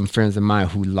some friends of mine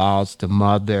who lost a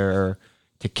mother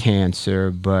to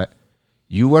cancer, but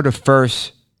you were the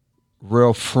first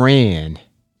real friend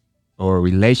or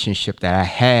relationship that I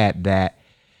had that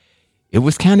it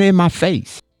was kind of in my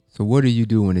face. So what do you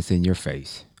do when it's in your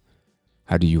face?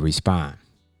 How do you respond?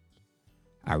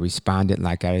 I responded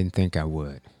like I didn't think I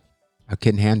would. I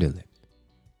couldn't handle it.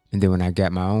 And then when I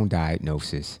got my own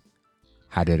diagnosis,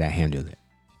 how did I handle it?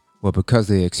 Well, because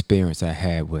of the experience I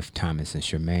had with Thomas and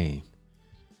Charmaine,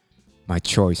 my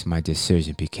choice, my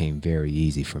decision became very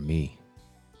easy for me.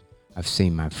 I've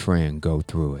seen my friend go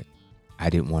through it. I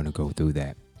didn't want to go through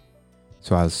that.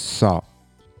 So I sought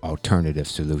alternative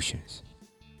solutions.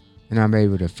 And I'm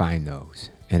able to find those.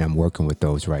 And I'm working with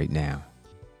those right now.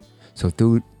 So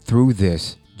through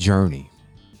this journey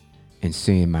and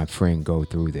seeing my friend go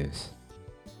through this,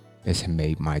 it's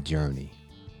made my journey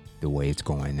the way it's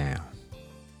going now.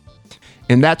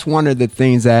 And that's one of the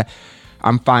things that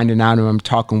I'm finding out when I'm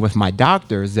talking with my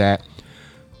doctors, that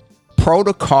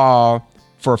protocol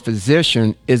for a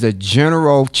physician is a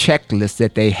general checklist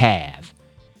that they have.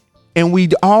 And we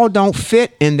all don't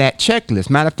fit in that checklist.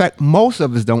 Matter of fact, most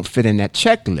of us don't fit in that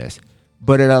checklist,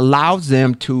 but it allows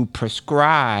them to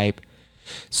prescribe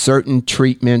certain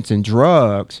treatments and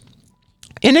drugs,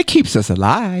 and it keeps us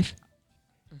alive.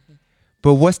 Mm-hmm.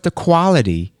 But what's the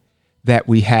quality that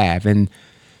we have? And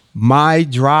my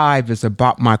drive is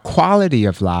about my quality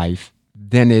of life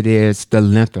than it is the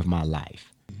length of my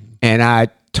life. Mm-hmm. And I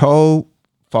told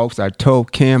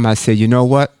Kim, I said, you know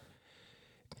what?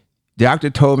 The doctor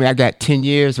told me I got 10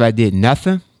 years if I did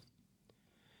nothing.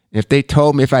 If they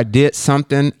told me if I did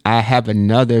something, I have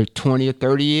another 20 or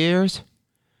 30 years.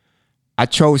 I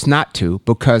chose not to,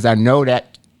 because I know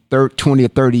that 20 or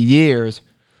 30 years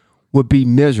would be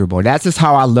miserable. That's just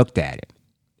how I looked at it.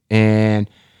 And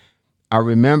I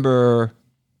remember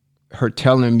her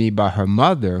telling me about her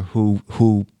mother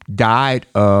who died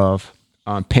of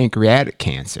pancreatic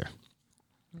cancer.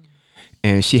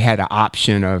 And she had an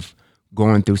option of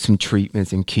going through some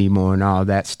treatments and chemo and all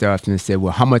that stuff. And said,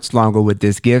 well, how much longer would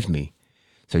this give me?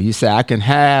 So you say, I can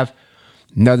have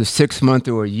another 6 months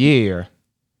or a year,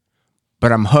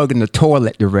 but I'm hugging the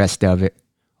toilet the rest of it.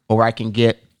 Or I can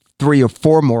get 3 or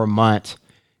 4 more months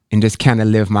and just kind of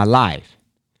live my life.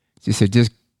 She said,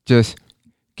 just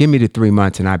give me the 3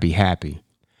 months and I'd be happy.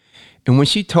 And when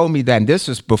she told me that, and this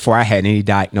was before I had any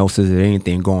diagnosis or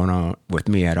anything going on with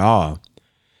me at all,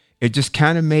 it just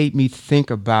kind of made me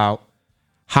think about,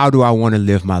 how do I want to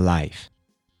live my life?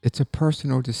 It's a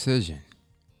personal decision.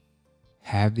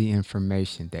 Have the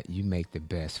information that you make the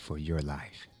best for your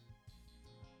life.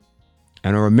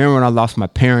 And I remember when I lost my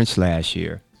parents last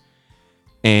year,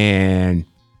 and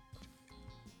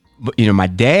my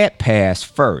dad passed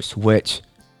first, which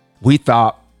we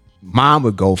thought mom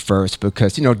would go first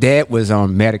because, dad was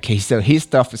on medication, so his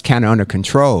stuff was kind of under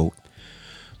control.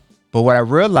 But what I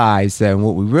realized, and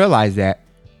what we realized, that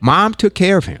mom took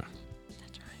care of him.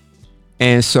 That's right.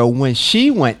 And so when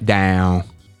she went down,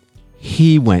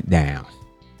 he went down.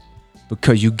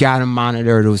 because you got to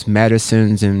monitor those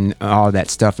medicines and all that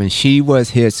stuff. And she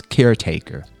was his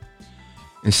caretaker.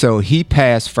 And so he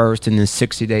passed first, and then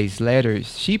 60 days later,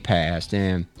 she passed.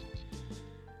 And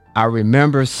I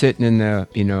remember sitting in the,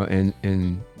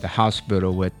 in the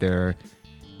hospital with her,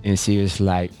 and she was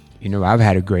like, I've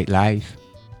had a great life,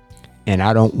 and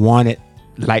I don't want it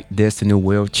like this in the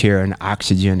wheelchair and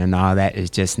oxygen and all that. It's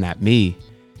just not me.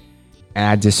 And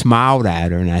I just smiled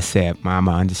at her and I said, Mom,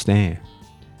 I understand.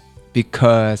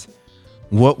 Because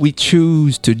what we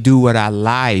choose to do with our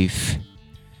life,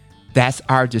 that's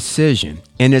our decision.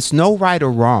 And it's no right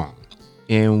or wrong.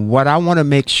 And what I want to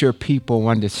make sure people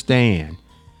understand,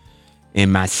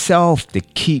 and myself to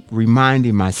keep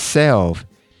reminding myself,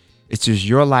 it's just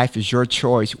your life is your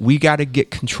choice. We got to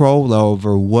get control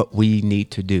over what we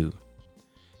need to do.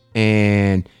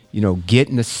 And,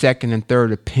 getting a second and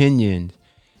third opinion,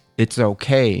 it's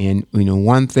okay. And,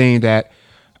 one thing that,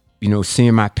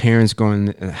 seeing my parents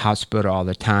going to the hospital all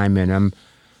the time, and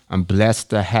I'm blessed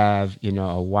to have,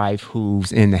 a wife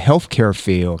who's in the healthcare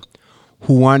field,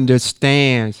 who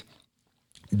understands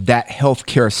that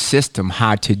healthcare system,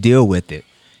 how to deal with it.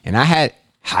 And I had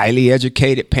highly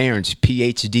educated parents,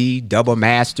 PhD, double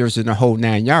masters, and the whole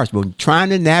 9 yards. But trying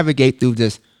to navigate through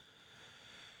this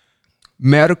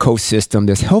medical system,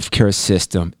 this healthcare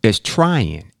system, is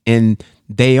trying. And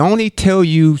they only tell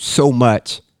you so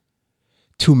much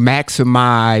to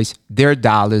maximize their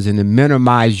dollars and to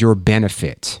minimize your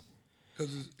benefits.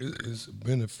 Because it's a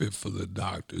benefit for the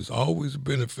doctor. It's always a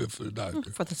benefit for the doctor.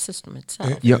 For the system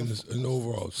itself. And it's an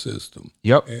overall system.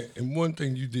 Yep. And one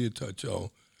thing you did touch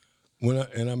on,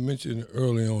 I mentioned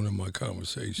early on in my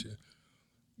conversation,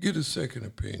 get a second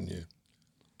opinion.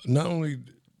 Not only,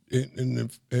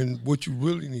 and what you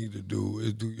really need to do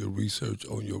is do your research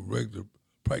on your regular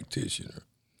practitioner,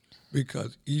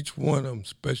 because each one of them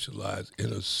specialize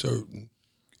in a certain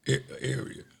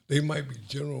area. They might be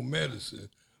general medicine,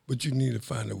 but you need to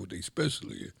find out what they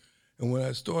specialty is. And when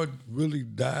I started really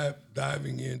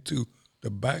diving into the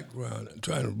background and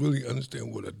trying to really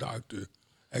understand what a doctor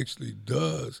actually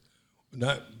does,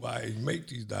 not why he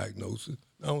makes these diagnoses,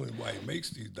 not only why he makes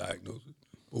these diagnoses,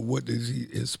 but what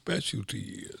his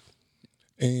specialty is.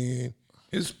 And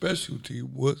his specialty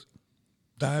was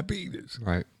diabetes.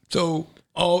 Right. So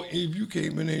if you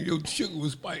came in there and your sugar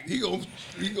was spiked, he gonna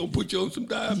put you on some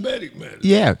diabetic medicine.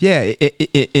 Yeah.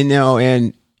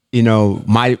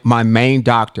 My main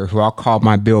doctor, who I'll call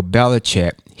my Bill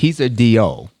Belichick, he's a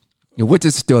DO, which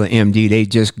is still an MD. They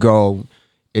just go,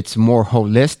 it's more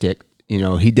holistic.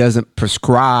 He doesn't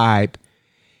prescribe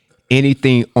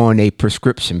anything on a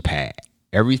prescription pad.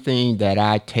 Everything that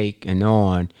I take and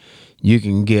on, you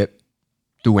can get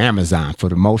through Amazon for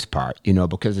the most part,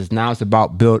 because it's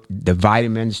about the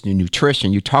vitamins, the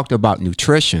nutrition. You talked about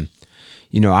nutrition.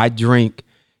 I drink,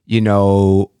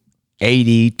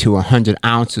 80 to 100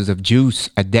 ounces of juice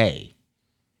a day,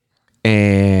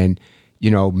 and,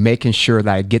 making sure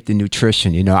that I get the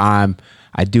nutrition.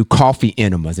 I do coffee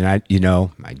enemas, and I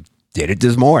did it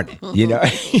this morning.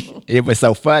 It was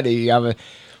so funny.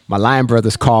 My Lion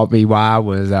Brothers called me while I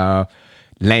was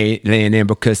laying in,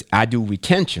 because I do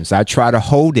retentions. I try to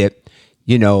hold it,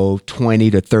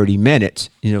 20 to 30 minutes,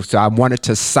 so I wanted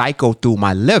to cycle through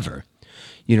my liver.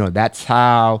 That's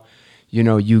how,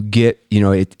 you get,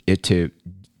 it to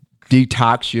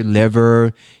detox your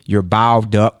liver, your bile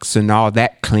ducts and all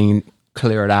that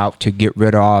cleared out to get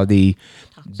rid of all the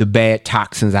bad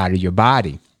toxins out of your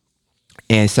body.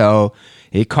 And so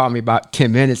he called me about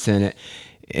 10 minutes in it.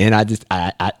 And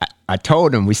I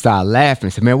told him, we started laughing. I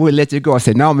said, man, we'll let you go. I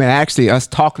said, no, man, actually us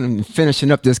talking and finishing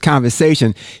up this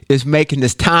conversation is making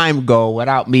this time go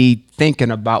without me thinking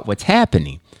about what's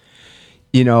happening.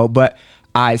 But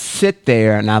I sit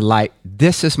there and I'm like,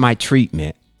 this is my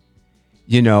treatment,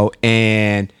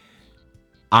 and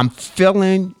I'm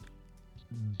feeling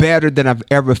better than I've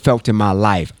ever felt in my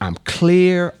life. I'm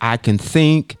clear. I can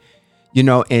think,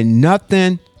 and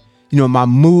nothing, my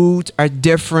moods are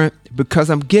different because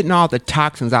I'm getting all the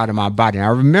toxins out of my body. And I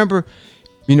remember,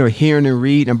 hearing and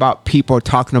reading about people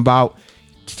talking about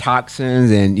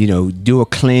toxins and, do a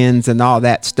cleanse and all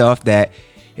that stuff, that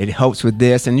it helps with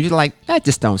this. And you're like, that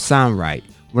just don't sound right.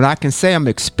 When I can say I'm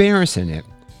experiencing it.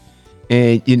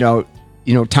 And,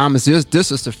 Thomas,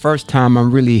 this is the first time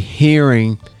I'm really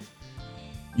hearing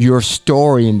your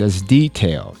story in this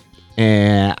detail.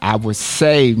 And I would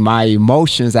say my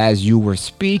emotions as you were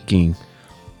speaking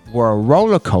were a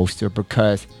roller coaster,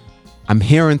 because I'm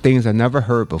hearing things I never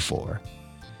heard before.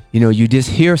 You just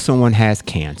hear someone has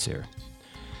cancer.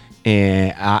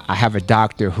 And I have a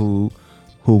doctor who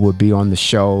will be on the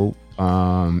show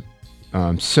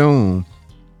soon.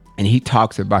 And he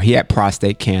talks about, he had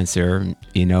prostate cancer,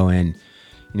 and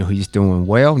he's doing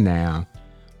well now.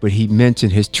 But he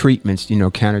mentioned his treatments,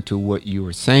 counter to what you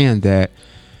were saying, that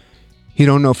he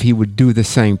don't know if he would do the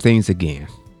same things again,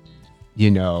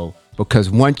 because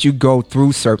once you go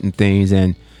through certain things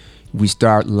and we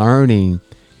start learning,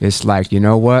 it's like, you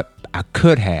know what, I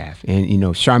could have. And,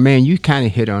 Charmaine, you kind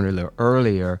of hit on it a little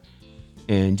earlier,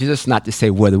 and just not to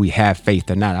say whether we have faith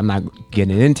or not, I'm not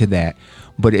getting into that,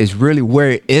 but it's really,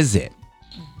 where is it?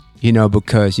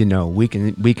 Because, we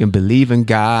can believe in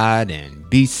God and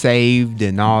be saved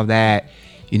and all that,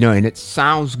 and it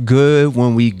sounds good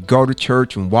when we go to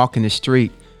church and walk in the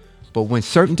street. But when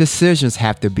certain decisions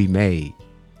have to be made,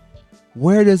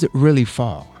 where does it really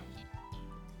fall?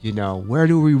 Where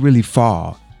do we really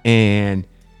fall? And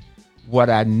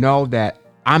what I know that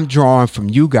I'm drawing from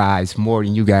you guys more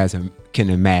than you guys can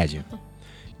imagine,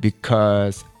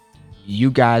 because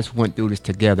you guys went through this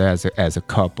together as a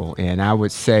couple. And I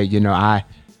would say, I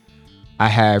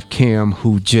have Kim,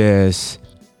 who just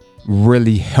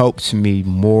really helps me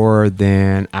more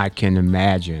than I can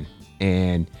imagine.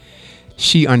 And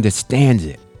she understands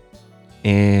it.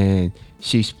 And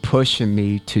she's pushing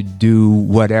me to do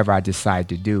whatever I decide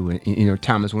to do. And,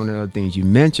 Thomas, one of the things you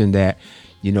mentioned, that,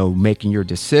 making your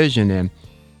decision, and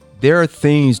there are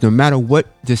things, no matter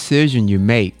what decision you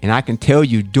make, and I can tell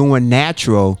you, doing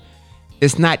natural,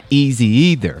 it's not easy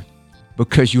either,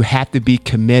 because you have to be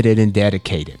committed and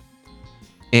dedicated.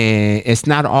 And it's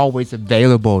not always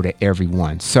available to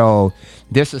everyone. So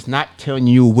this is not telling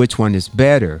you which one is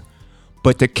better,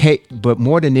 but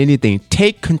more than anything,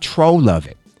 take control of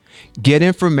it. Get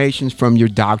information from your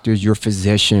doctors, your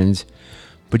physicians,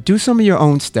 but do some of your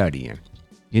own studying.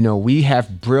 We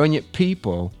have brilliant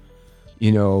people,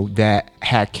 that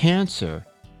had cancer,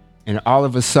 and all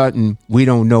of a sudden we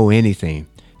don't know anything.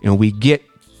 And we get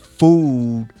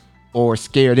fooled or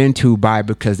scared into by,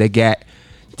 because they got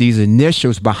these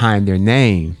initials behind their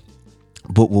name.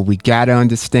 But what we got to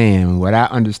understand, what I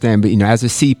understand, but as a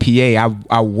CPA,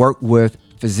 I work with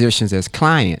physicians as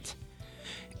clients,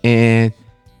 and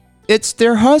it's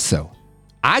their hustle.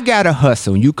 I got to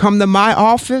hustle. You come to my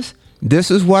office,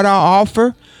 this is what I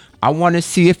offer. I want to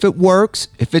see if it works.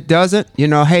 If it doesn't,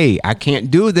 hey, I can't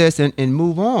do this, and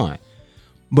move on.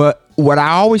 But what I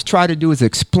always try to do is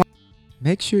explain.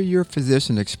 Make sure your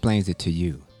physician explains it to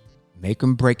you. Make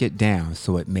them break it down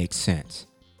so it makes sense.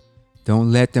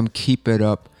 Don't let them keep it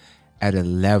up at a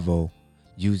level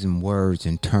using words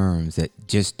and terms that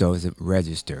just doesn't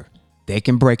register. They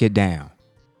can break it down.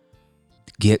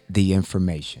 Get the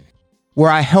information.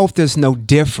 Where our health is no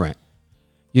different.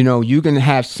 You can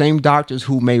have same doctors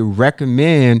who may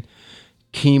recommend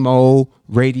chemo,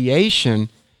 radiation,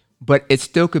 but it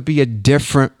still could be a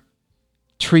different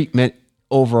treatment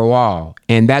overall.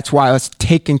 And that's why us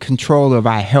taking control of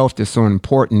our health is so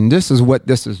important. This is what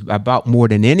this is about more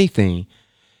than anything,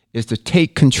 is to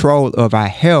take control of our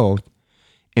health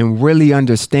and really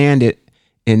understand it,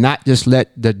 and not just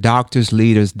let the doctors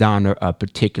lead us down a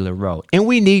particular road. And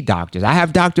we need doctors. I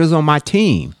have doctors on my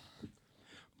team,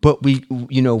 but we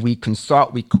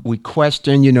consult, we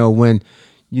question, when,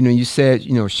 you said,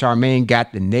 Charmaine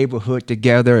got the neighborhood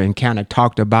together and kind of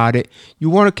talked about it. You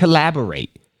want to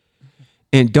collaborate,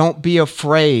 and don't be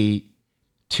afraid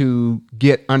to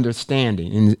get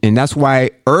understanding. And that's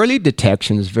why early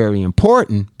detection is very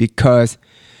important, because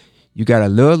you got a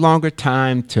little longer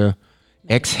time to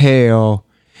exhale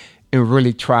and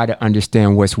really try to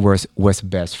understand what's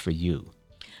best for you.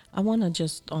 I want to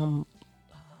just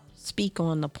speak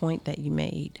on the point that you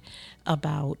made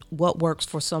about what works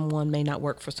for someone may not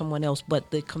work for someone else,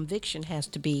 but the conviction has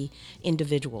to be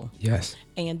individual. Yes.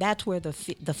 And that's where the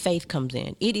faith comes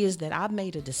in. It is that I've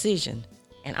made a decision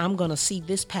and I'm going to see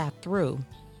this path through.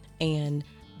 And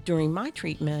during my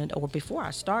treatment, or before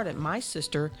I started, my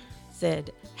sister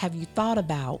said, have you thought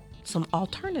about some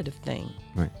alternative thing?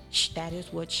 Right. That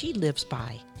is what she lives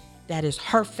by. That is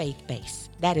her faith base.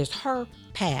 That is her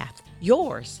path.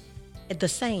 Yours, the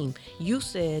same. You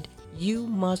said you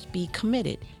must be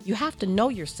committed. You have to know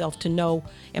yourself to know,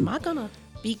 am I going to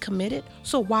be committed?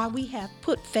 So why we have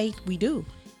put faith, we do,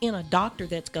 in a doctor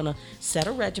that's going to set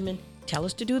a regimen, tell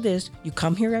us to do this. You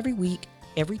come here every week,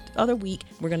 every other week,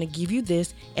 we're going to give you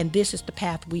this, and this is the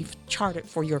path we've charted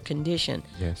for your condition.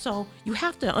 Yes. So you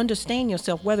have to understand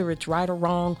yourself, whether it's right or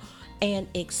wrong, and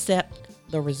accept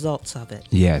the results of it.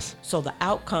 Yes. So the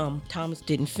outcome, Thomas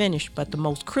didn't finish, but the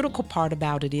most critical part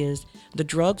about it is the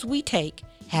drugs we take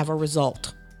have a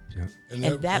result. Yeah.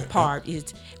 And that part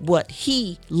is what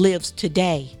he lives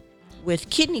today with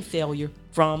kidney failure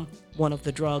from one of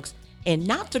the drugs, and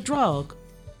not the drug,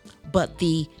 but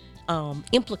the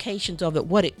implications of it,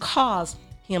 what it caused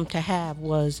him to have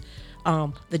was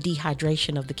the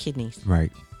dehydration of the kidneys.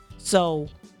 Right. So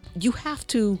you have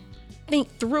to think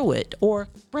through it. Or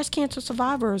breast cancer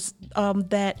survivors,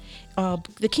 that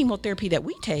the chemotherapy that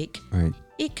we take, Right.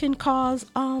 it can cause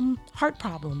heart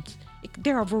problems.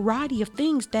 There are a variety of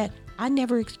things that I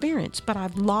never experienced, but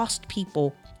I've lost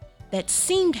people that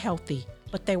seemed healthy,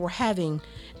 but they were having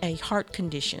a heart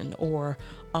condition or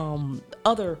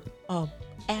other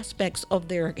aspects of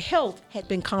their health had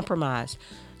been compromised.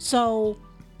 So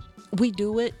we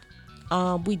do it.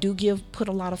 We do put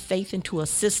a lot of faith into a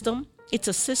system. It's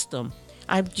a system.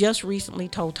 I've just recently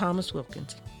told Thomas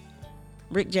Wilkins,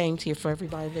 Rick James here for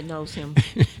everybody that knows him.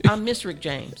 I miss Rick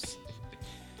James.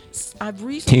 I've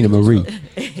recently Tina Marie.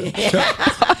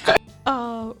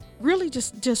 really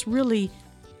just really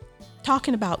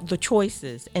talking about the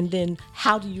choices, and then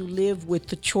how do you live with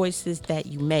the choices that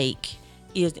you make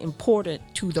is important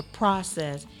to the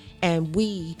process. And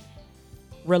we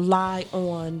rely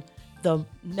on the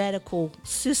medical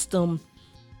system.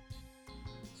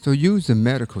 So use the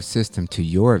medical system to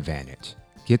your advantage.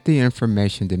 Get the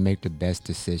information to make the best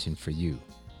decision for you.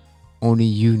 Only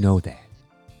you know that.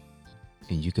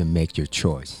 And you can make your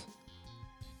choice.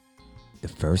 The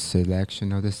first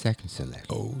selection or the second selection.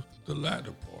 Oh, the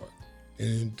latter part. And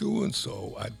in doing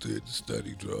so, I did the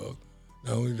study drug.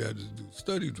 Not only that, I do the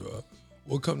study drug.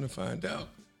 Well, come to find out,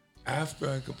 after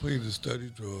I completed the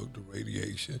study drug, the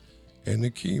radiation, and the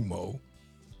chemo,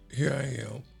 here I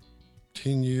am,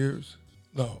 10 years.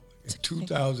 No, in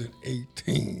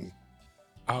 2018,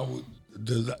 I was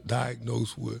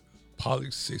diagnosed with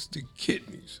polycystic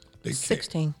kidneys.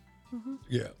 16.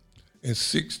 Yeah, in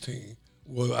 16,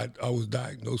 well, I was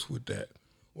diagnosed with that.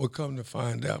 Well, come to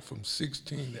find out, from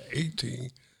 16 to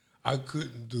 18, I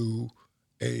couldn't do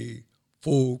a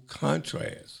full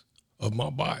contrast of my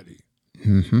body.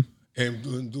 Mm-hmm.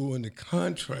 And doing the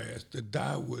contrast, the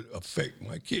dye would affect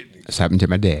my kidneys. That's happened to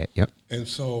my dad. Yep. And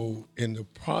so in the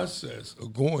process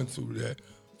of going through that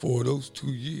for those 2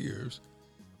 years,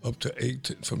 up to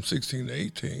 18, from 16 to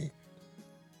 18,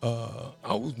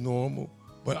 I was normal,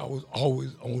 but I was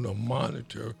always on a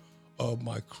monitor of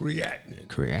my creatinine.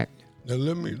 Creatinine. Now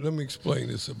let me explain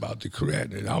this about the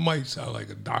creatinine. I might sound like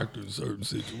a doctor in certain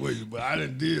situations, but I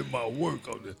done did my work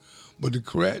on this. But the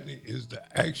creatinine is the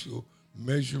actual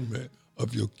measurement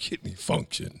of your kidney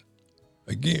function.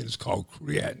 Again, it's called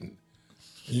creatinine.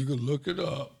 And you can look it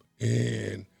up,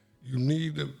 and you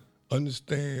need to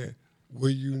understand where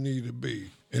you need to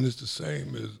be. And it's the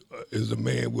same as a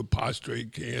man with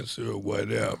prostate cancer or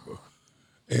whatever.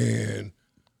 And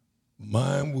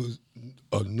mine was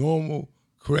a normal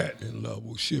creatinine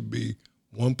level should be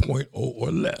 1.0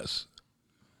 or less.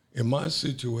 In my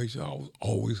situation, I was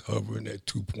always hovering at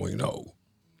 2.0.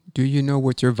 Do you know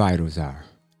what your vitals are?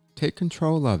 Take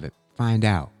control of it. Find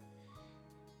out.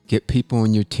 Get people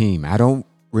on your team. I don't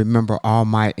remember all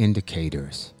my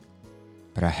indicators,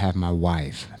 but I have my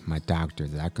wife, my doctor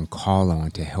that I can call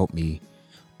on to help me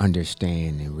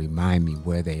understand and remind me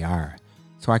where they are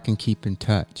so I can keep in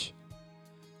touch.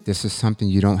 This is something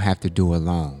you don't have to do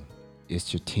alone.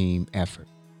 It's your team effort.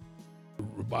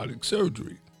 Robotic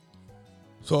surgery.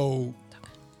 So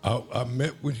I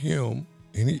met with him,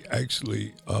 and he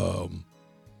actually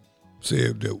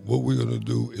said that what we're going to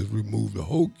do is remove the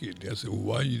whole kidney. I said, well,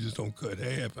 why you just don't cut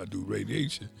half? I do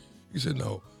radiation. He said,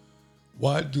 no,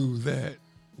 why do that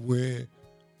when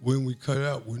we cut it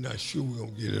out, we're not sure we're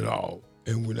going to get it all,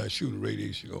 and we're not sure the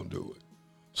radiation going to do it.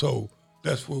 So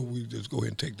that's where we just go ahead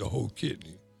and take the whole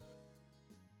kidney.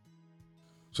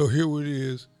 So here it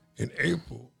is in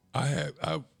April. I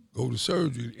go to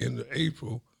surgery at the end of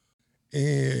April,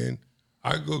 and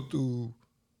I go through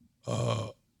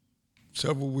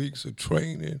several weeks of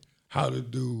training how to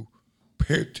do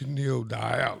peritoneal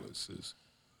dialysis.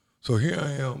 So here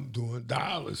I am doing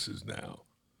dialysis now.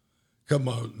 Because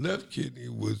my left kidney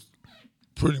was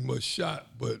pretty much shot,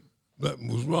 but nothing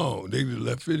was wrong. They just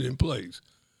left it in place.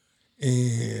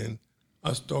 And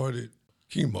I started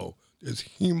chemo. There's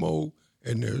hemo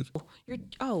and there's... You're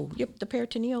the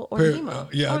peritoneal or hemo?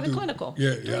 Yeah, or the clinical?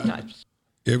 Yeah, Three yeah. types.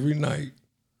 Every night,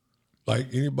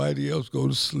 like anybody else go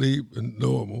to sleep and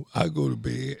normal, I go to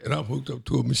bed and I'm hooked up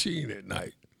to a machine at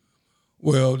night.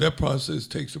 Well, that process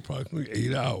takes approximately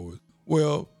 8 hours.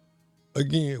 Well,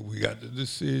 again, we got the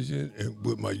decision, and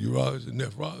with my urologist and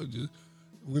nephrologist,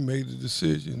 we made the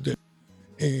decision that,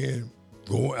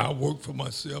 I work for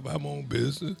myself, I have my own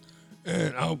business,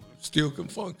 and I still can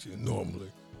function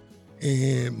normally.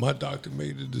 And my doctor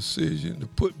made the decision to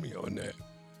put me on that.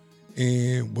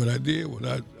 And what I did, when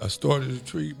I started the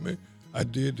treatment, I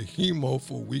did the hemo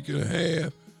for a week and a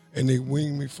half, and they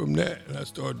weaned me from that, and I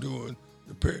started doing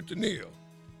the peritoneal.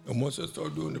 And once I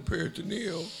started doing the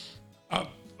peritoneal,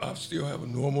 I still have a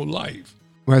normal life.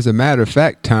 Well, as a matter of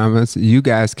fact, Thomas, you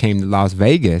guys came to Las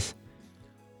Vegas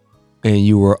and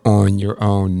you were on your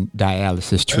own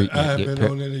dialysis treatment. I have been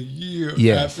on it a year.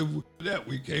 Yes. After that,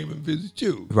 we came and visited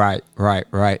you. Right.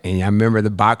 And I remember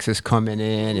the boxes coming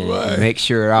in and Right. make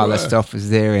sure all that stuff was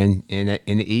there. And in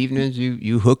the evenings,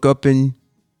 you hook up and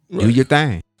do your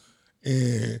thing.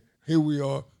 And here we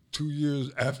are 2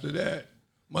 years after that.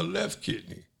 My left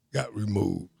kidney got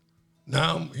removed.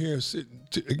 Now I'm here sitting,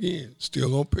 again,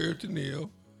 still on peritoneal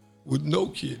with no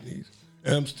kidneys.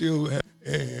 And I'm still,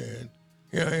 and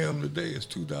here I am today. It's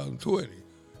 2020.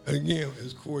 And again,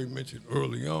 as Corey mentioned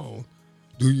early on,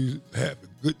 do you have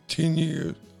a good 10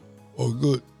 years or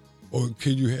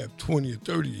can you have 20 or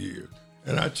 30 years?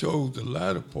 And I chose the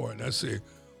latter part. And I said,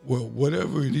 well,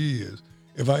 whatever it is,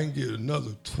 if I can get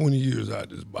another 20 years out of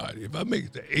this body, if I make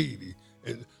it to 80,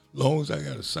 and as long as I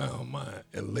got a sound mind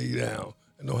and lay down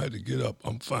and don't have to get up,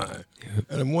 I'm fine. Yep.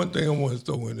 And then one thing I want to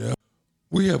throw in there,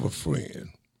 we have a friend,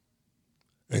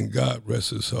 and God rest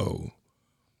his soul.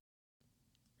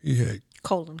 He had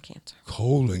colon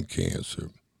cancer.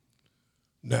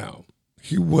 Now,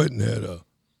 he wasn't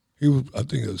he was, I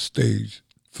think, at stage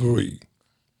 3.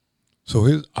 So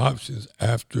his options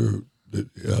after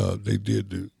they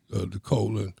did the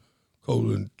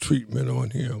colon treatment on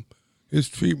him, his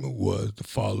treatment was to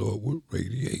follow up with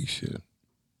radiation.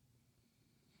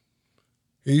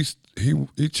 He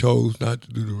chose not to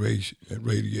do the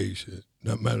radiation.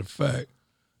 As a matter of fact,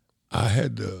 I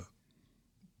had to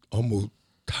almost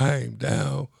tie him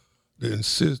down to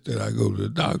insist that I go to the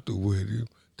doctor with him.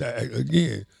 That,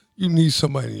 again, you need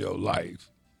somebody in your life.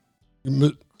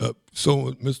 Mr.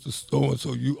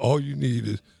 So-and-so, all you need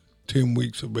is 10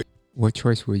 weeks of radiation. What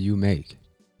choice will you make?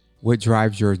 What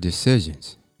drives your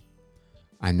decisions?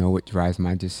 I know what drives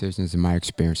my decisions and my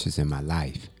experiences in my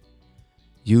life.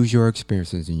 Use your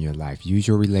experiences in your life. Use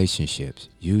your relationships.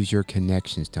 Use your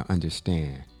connections to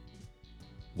understand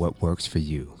what works for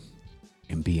you.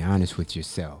 And be honest with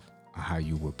yourself on how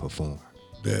you would perform.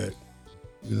 That,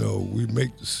 we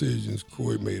make decisions.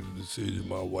 Corey made a decision.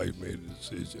 My wife made a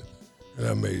decision. And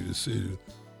I made a decision.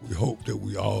 We hope that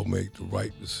we all make the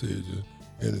right decision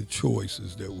in the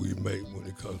choices that we make when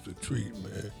it comes to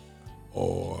treatment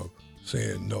or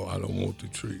saying, no, I don't want the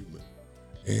treatment.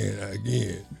 And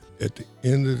again, at the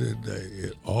end of the day,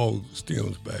 it all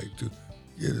stems back to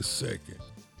get a second.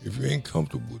 If you ain't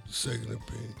comfortable with the second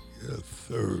opinion, get a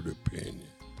third opinion.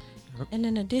 And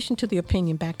in addition to the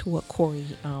opinion, back to what Corey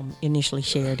initially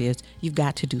shared is you've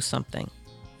got to do something.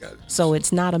 So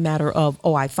it's not a matter of,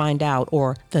 I find out,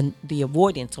 or the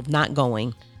avoidance of not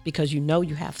going because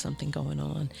you have something going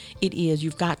on. It is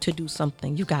you've got to do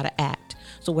something. You've got to act.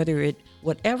 So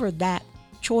whatever that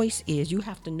choice is, you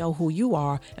have to know who you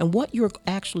are and what you're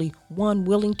actually, one,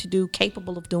 willing to do,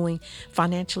 capable of doing,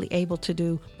 financially able to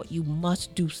do, but you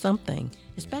must do something,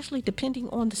 especially depending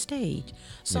on the stage.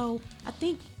 So I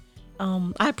think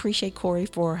I appreciate Corey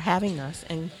for having us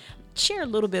and share a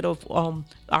little bit of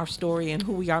our story and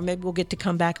who we are. Maybe we'll get to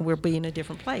come back and we'll be in a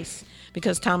different place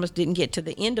because Thomas didn't get to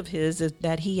the end of his, is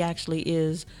that he actually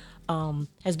has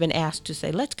been asked to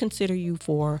say, let's consider you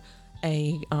for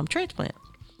a transplant.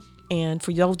 And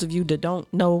for those of you that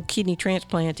don't know kidney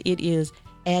transplant, it is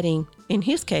adding, in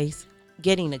his case,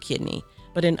 getting a kidney.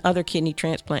 But in other kidney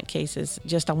transplant cases,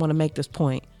 I want to make this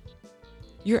point.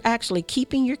 You're actually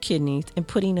keeping your kidneys and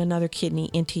putting another kidney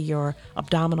into your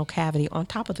abdominal cavity on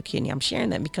top of the kidney. I'm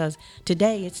sharing that because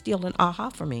today it's still an aha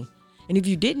for me. And if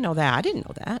you didn't know that, I didn't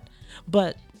know that.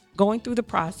 But going through the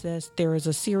process, there is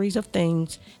a series of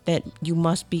things that you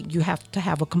have to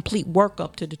have a complete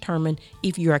workup to determine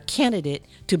if you're a candidate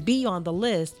to be on the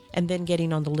list. And then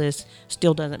getting on the list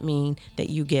still doesn't mean that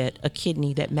you get a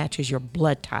kidney that matches your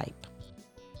blood type.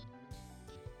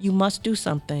 You must do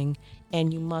something,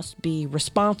 and you must be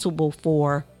responsible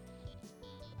for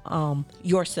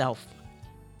yourself.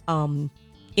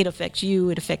 It affects you,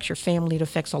 it affects your family, it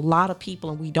affects a lot of people,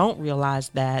 and we don't realize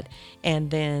that.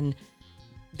 And then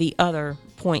the other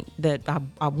point that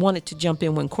I wanted to jump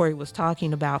in when Corey was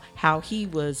talking about how he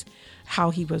was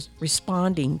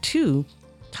responding to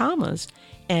Thomas,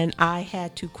 and I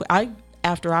had to quit.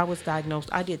 After I was diagnosed,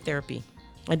 I did therapy.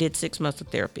 I did 6 months of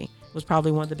therapy. It was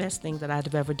probably one of the best things that I'd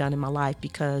have ever done in my life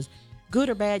because good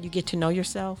or bad, you get to know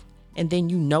yourself, and then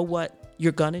you know what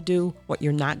you're going to do, what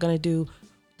you're not going to do,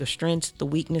 the strengths, the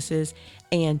weaknesses,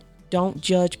 and don't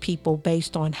judge people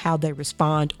based on how they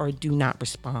respond or do not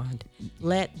respond.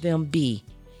 Let them be.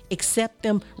 Accept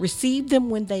them, receive them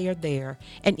when they are there.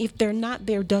 And if they're not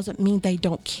there, doesn't mean they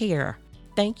don't care.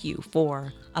 Thank you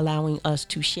for allowing us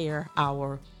to share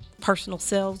our personal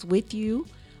selves with you.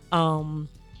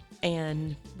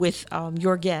 and with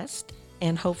your guest,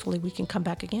 and hopefully we can come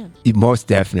back again. Most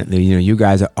definitely. You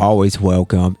guys are always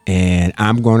welcome, and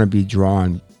I'm going to be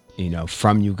drawing,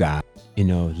 from you guys.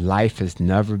 Life has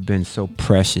never been so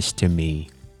precious to me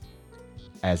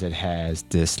as it has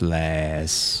this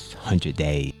last 100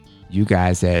 days. You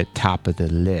guys are at top of the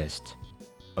list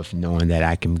of knowing that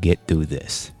I can get through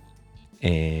this.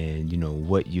 And,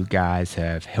 what you guys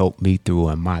have helped me through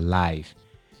in my life.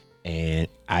 And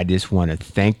I just want to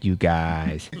thank you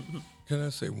guys. Can I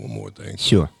say one more thing?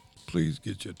 Sure. Please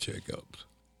get your checkups.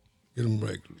 Get them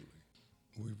regularly.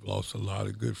 We've lost a lot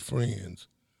of good friends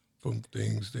from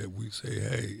things that we say,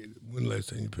 hey, when last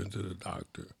time you been to the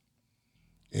doctor?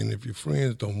 And if your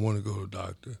friends don't want to go to the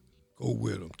doctor, go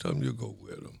with them. Tell them you'll go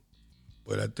with them.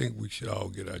 But I think we should all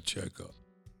get our checkup.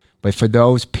 But for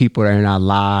those people that are in our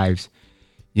lives,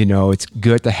 it's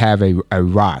good to have a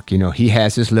rock. He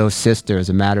has his little sister. As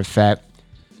a matter of fact,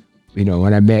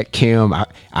 when I met Kim, I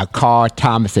called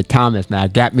Thomas. Said, Thomas, man, I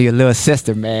got me a little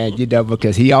sister, man.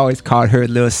 Because he always called her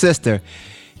little sister,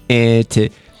 and to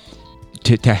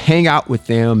hang out with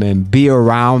them and be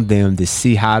around them to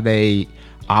see how they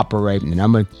operate. And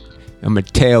I'm gonna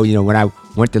tell when I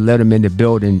went to let them in the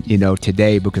building,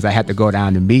 today, because I had to go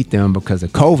down to meet them because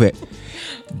of COVID.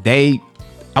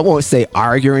 I won't say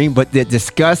arguing, but they're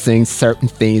discussing certain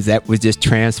things that was just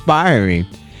transpiring.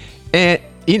 And,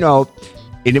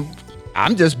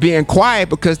 I'm just being quiet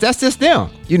because that's just them.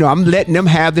 I'm letting them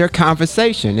have their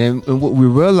conversation. And what we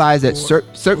realize that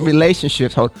certain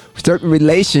relationships,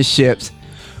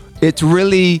 it's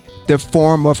really the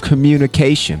form of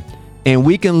communication. And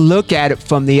we can look at it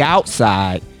from the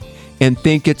outside and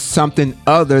think it's something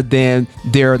other than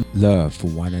their love for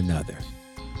one another.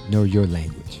 Know your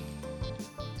language.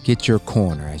 Get your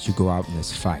corner as you go out in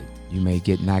this fight. You may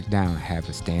get knocked down, have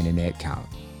a standing egg count.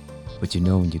 But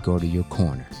when you go to your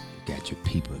corner, you got your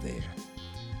people there,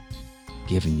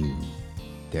 giving you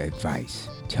the advice,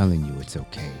 telling you it's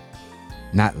okay,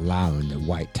 not allowing the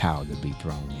white towel to be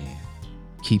thrown in.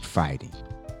 Keep fighting.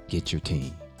 Get your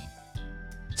team.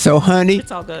 So, honey.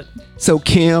 It's all good. So,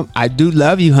 Kim, I do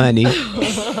love you, honey.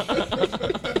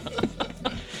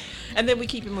 And then we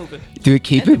keep it moving.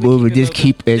 Keep it moving. Just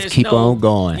keep on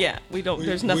going. Yeah, we don't.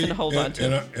 There's nothing to hold on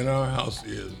to. In our house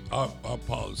is our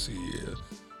policy is.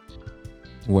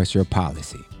 What's your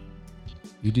policy?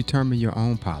 You determine your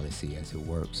own policy as it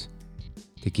works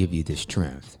to give you the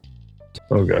strength.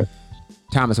 Okay.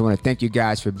 Thomas, I want to thank you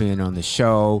guys for being on the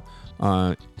show.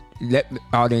 Let the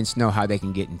audience know how they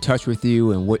can get in touch with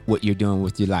you and what you're doing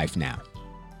with your life now.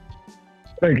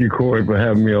 Thank you, Corey, for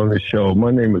having me on the show.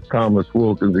 My name is Thomas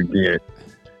Wilkins again,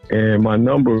 and my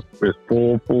number is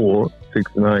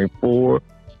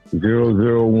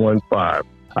 44694-0015.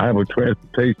 I have a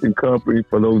transportation company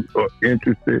for those who are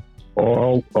interested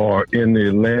or are in the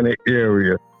Atlanta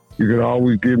area. You can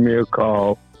always give me a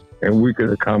call, and we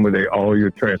can accommodate all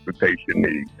your transportation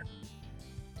needs.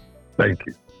 Thank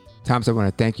you. Thomas, I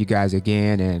want to thank you guys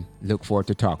again and look forward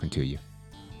to talking to you.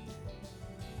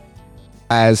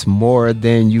 As more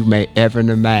than you may ever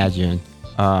imagine,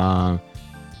 the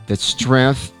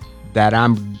strength that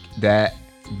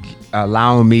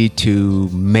allowing me to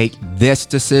make this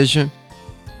decision,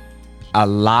 a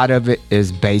lot of it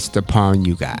is based upon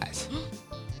you guys.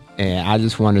 And I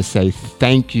just want to say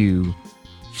thank you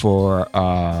for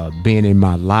being in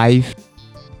my life.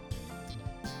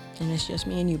 And it's just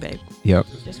me and you, babe. Yep.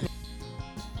 Just me.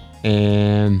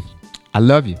 And I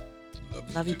love you.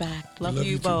 Love you back. Love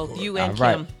you both. too, You and All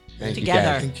right. Kim Thank you, together.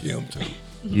 guys. And Kim too.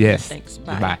 Yes. Thanks.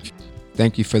 Bye. Bye.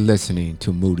 Thank you for listening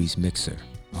to Moody's Mixer.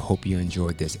 I hope you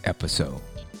enjoyed this episode.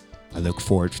 I look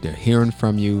forward to hearing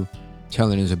from you,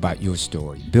 telling us about your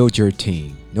story. Build your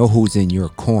team. Know who's in your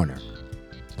corner.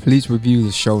 Please review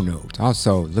the show notes.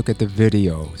 Also, look at the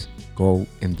videos. Go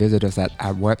and visit us at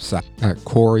our website at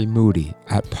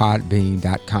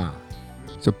CoreyMoody@podbean.com.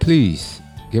 So please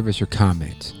give us your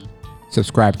comments.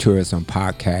 Subscribe to us on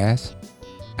podcasts,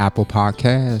 Apple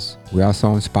Podcasts. We're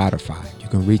also on Spotify. You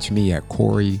can reach me at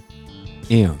Corey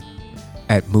M.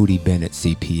 at Moody Bennett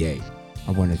CPA.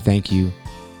 I want to thank you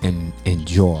and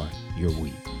enjoy your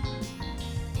week.